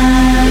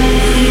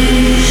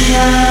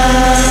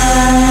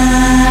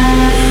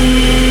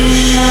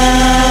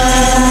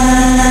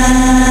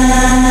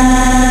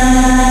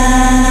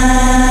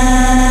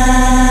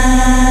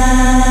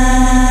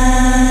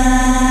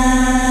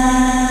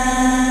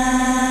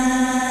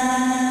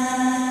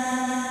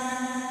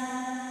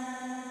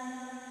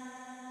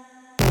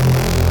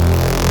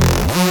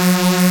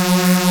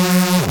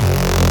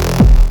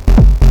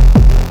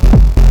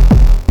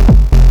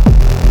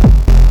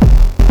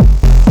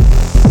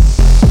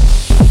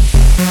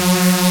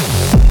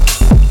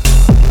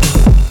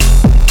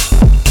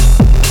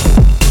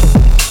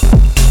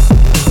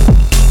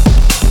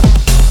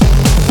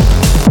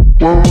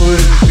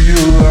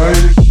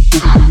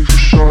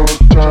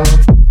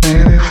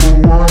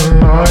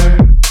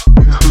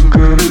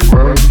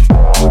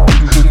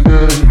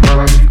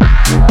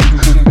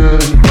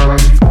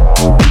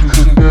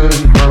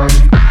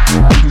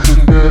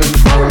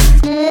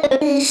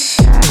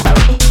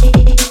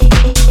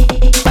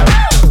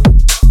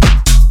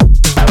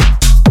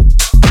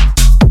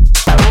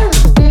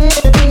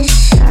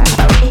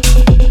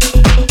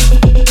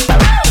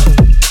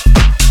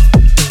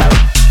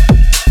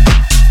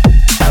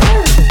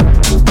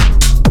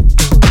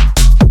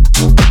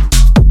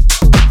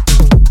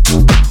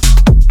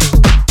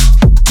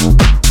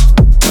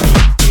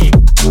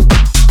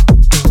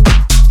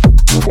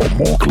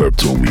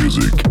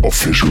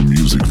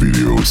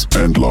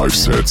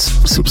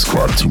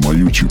subscribe to my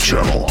YouTube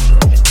channel.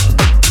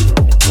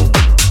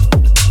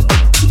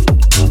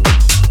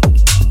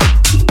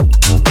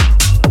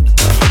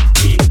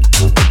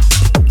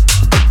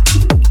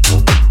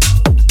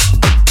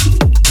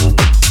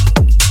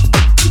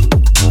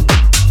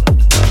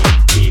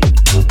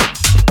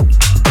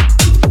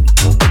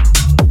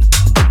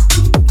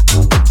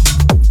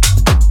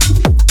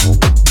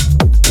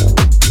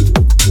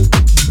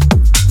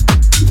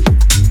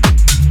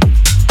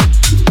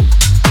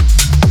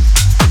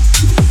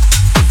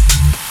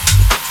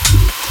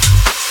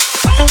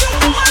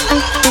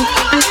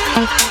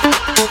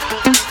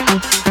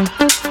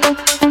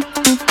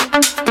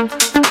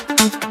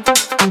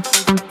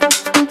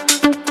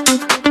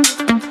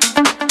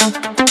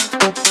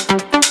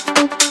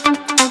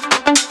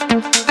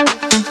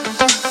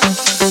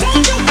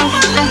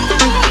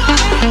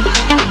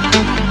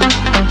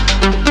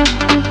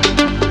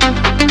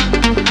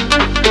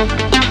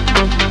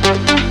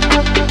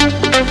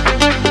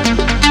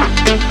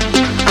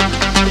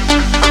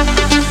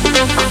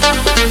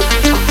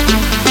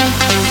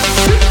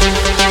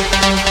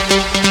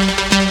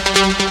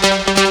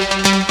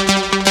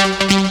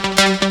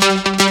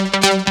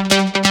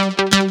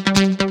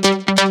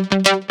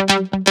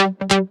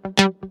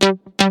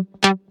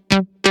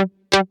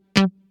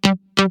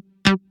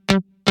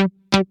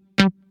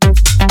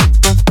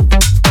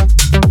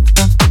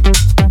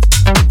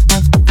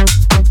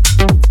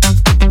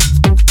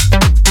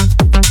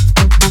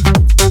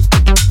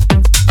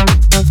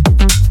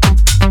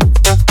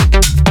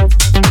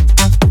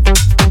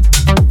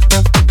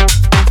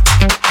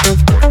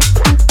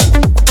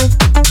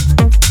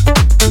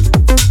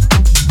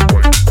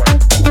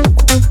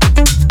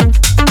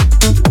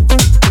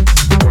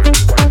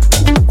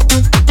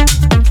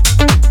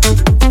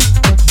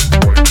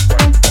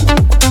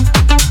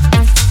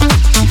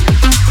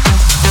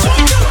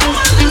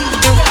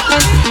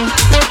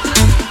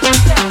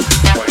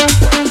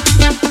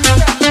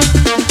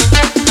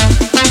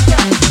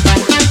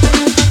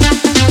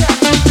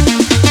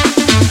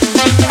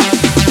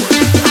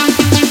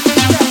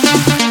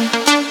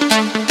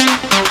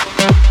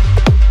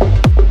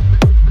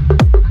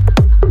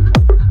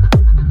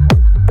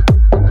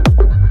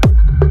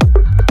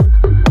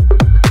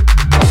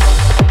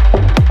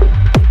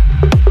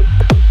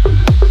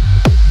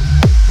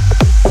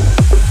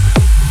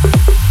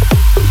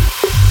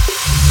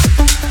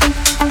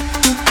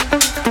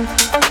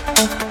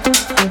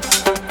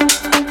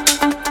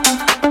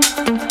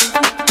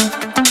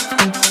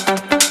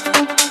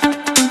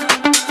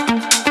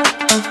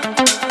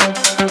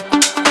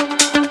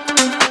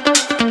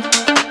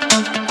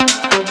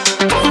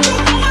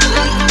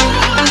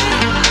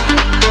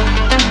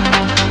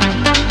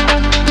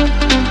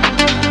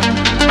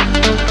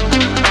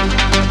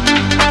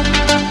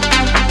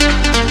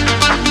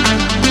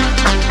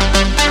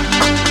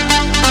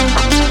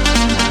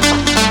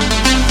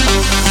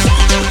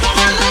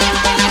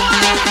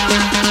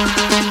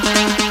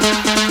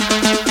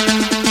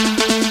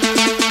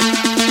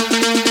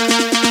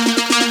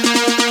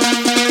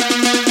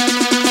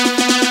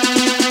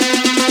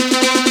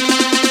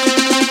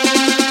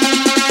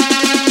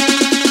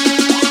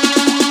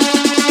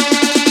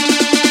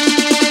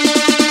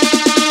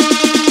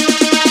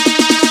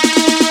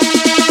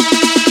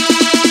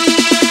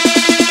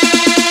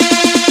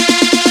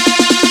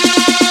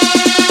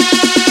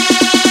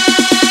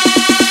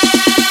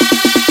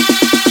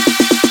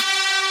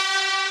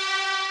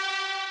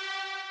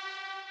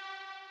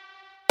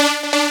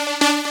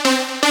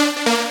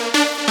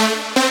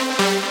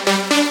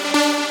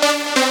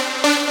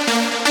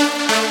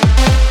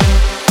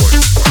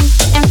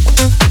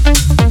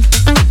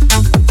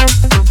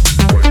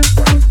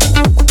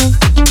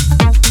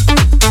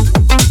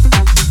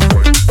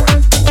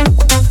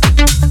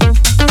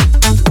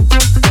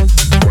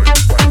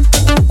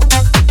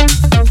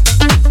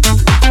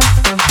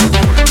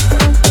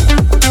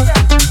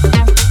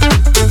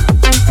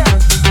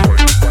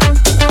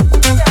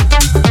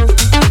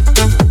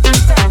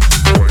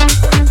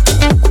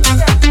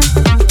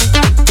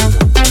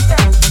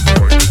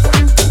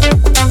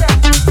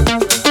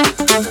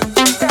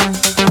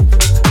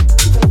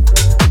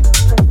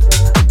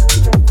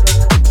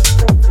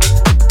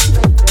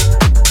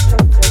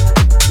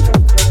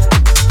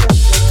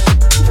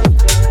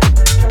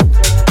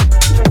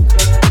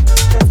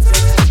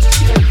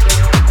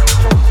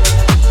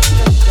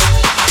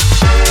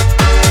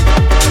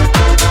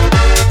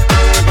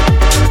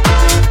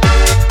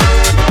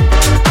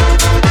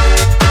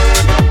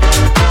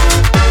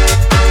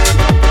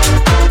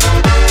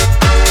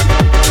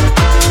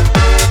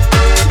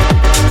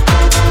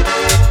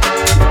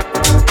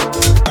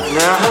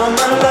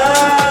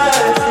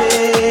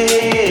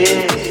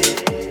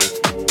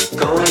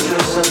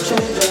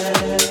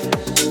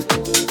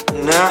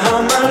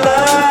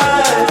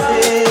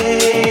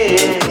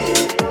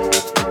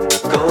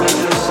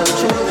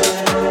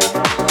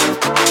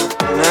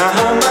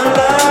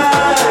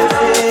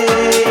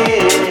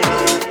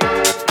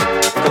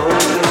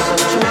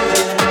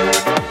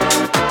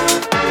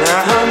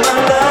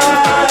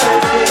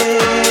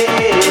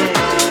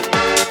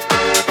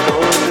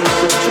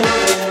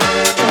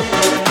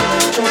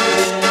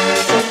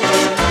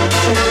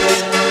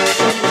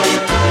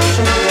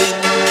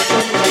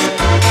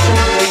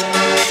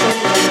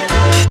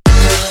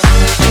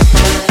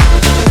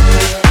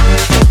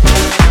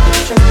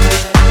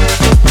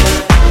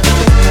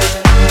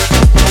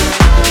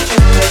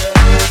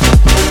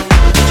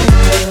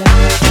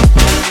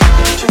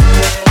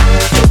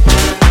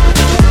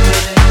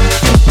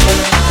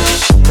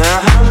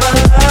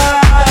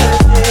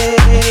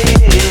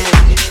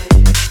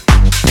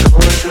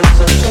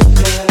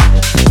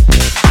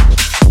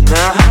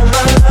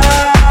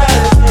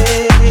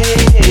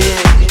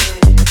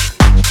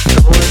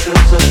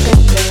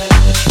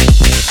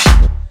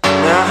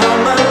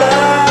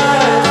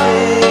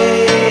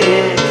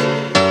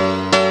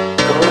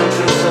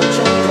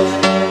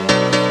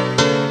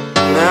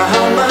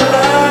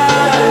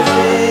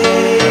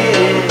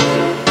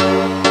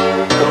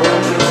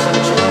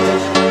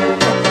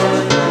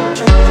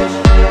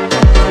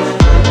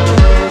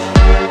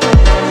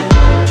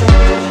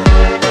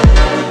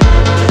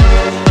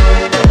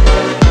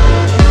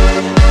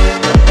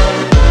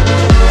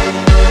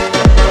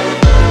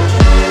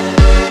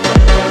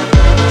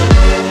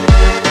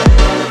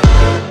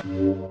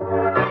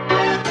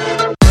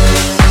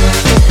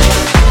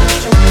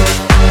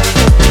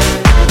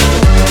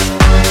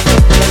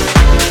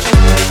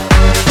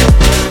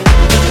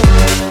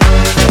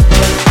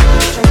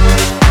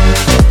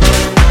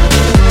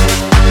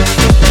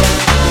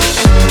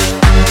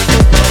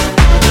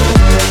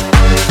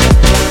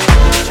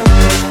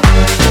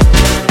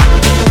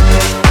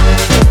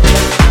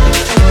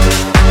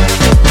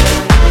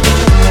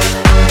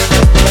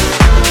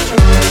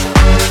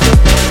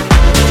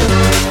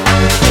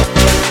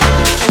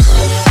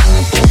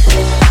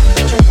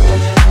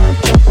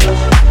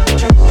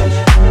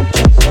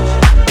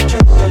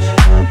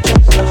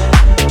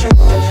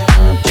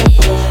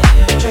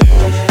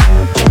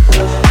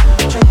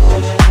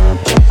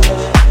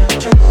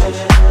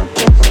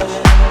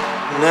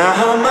 Now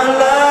how my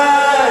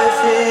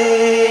life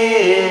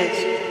is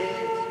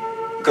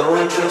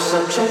going through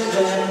some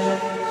changes.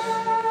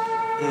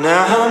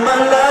 Now how my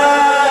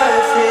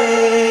life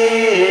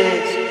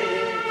is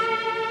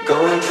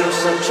going through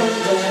some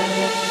changes.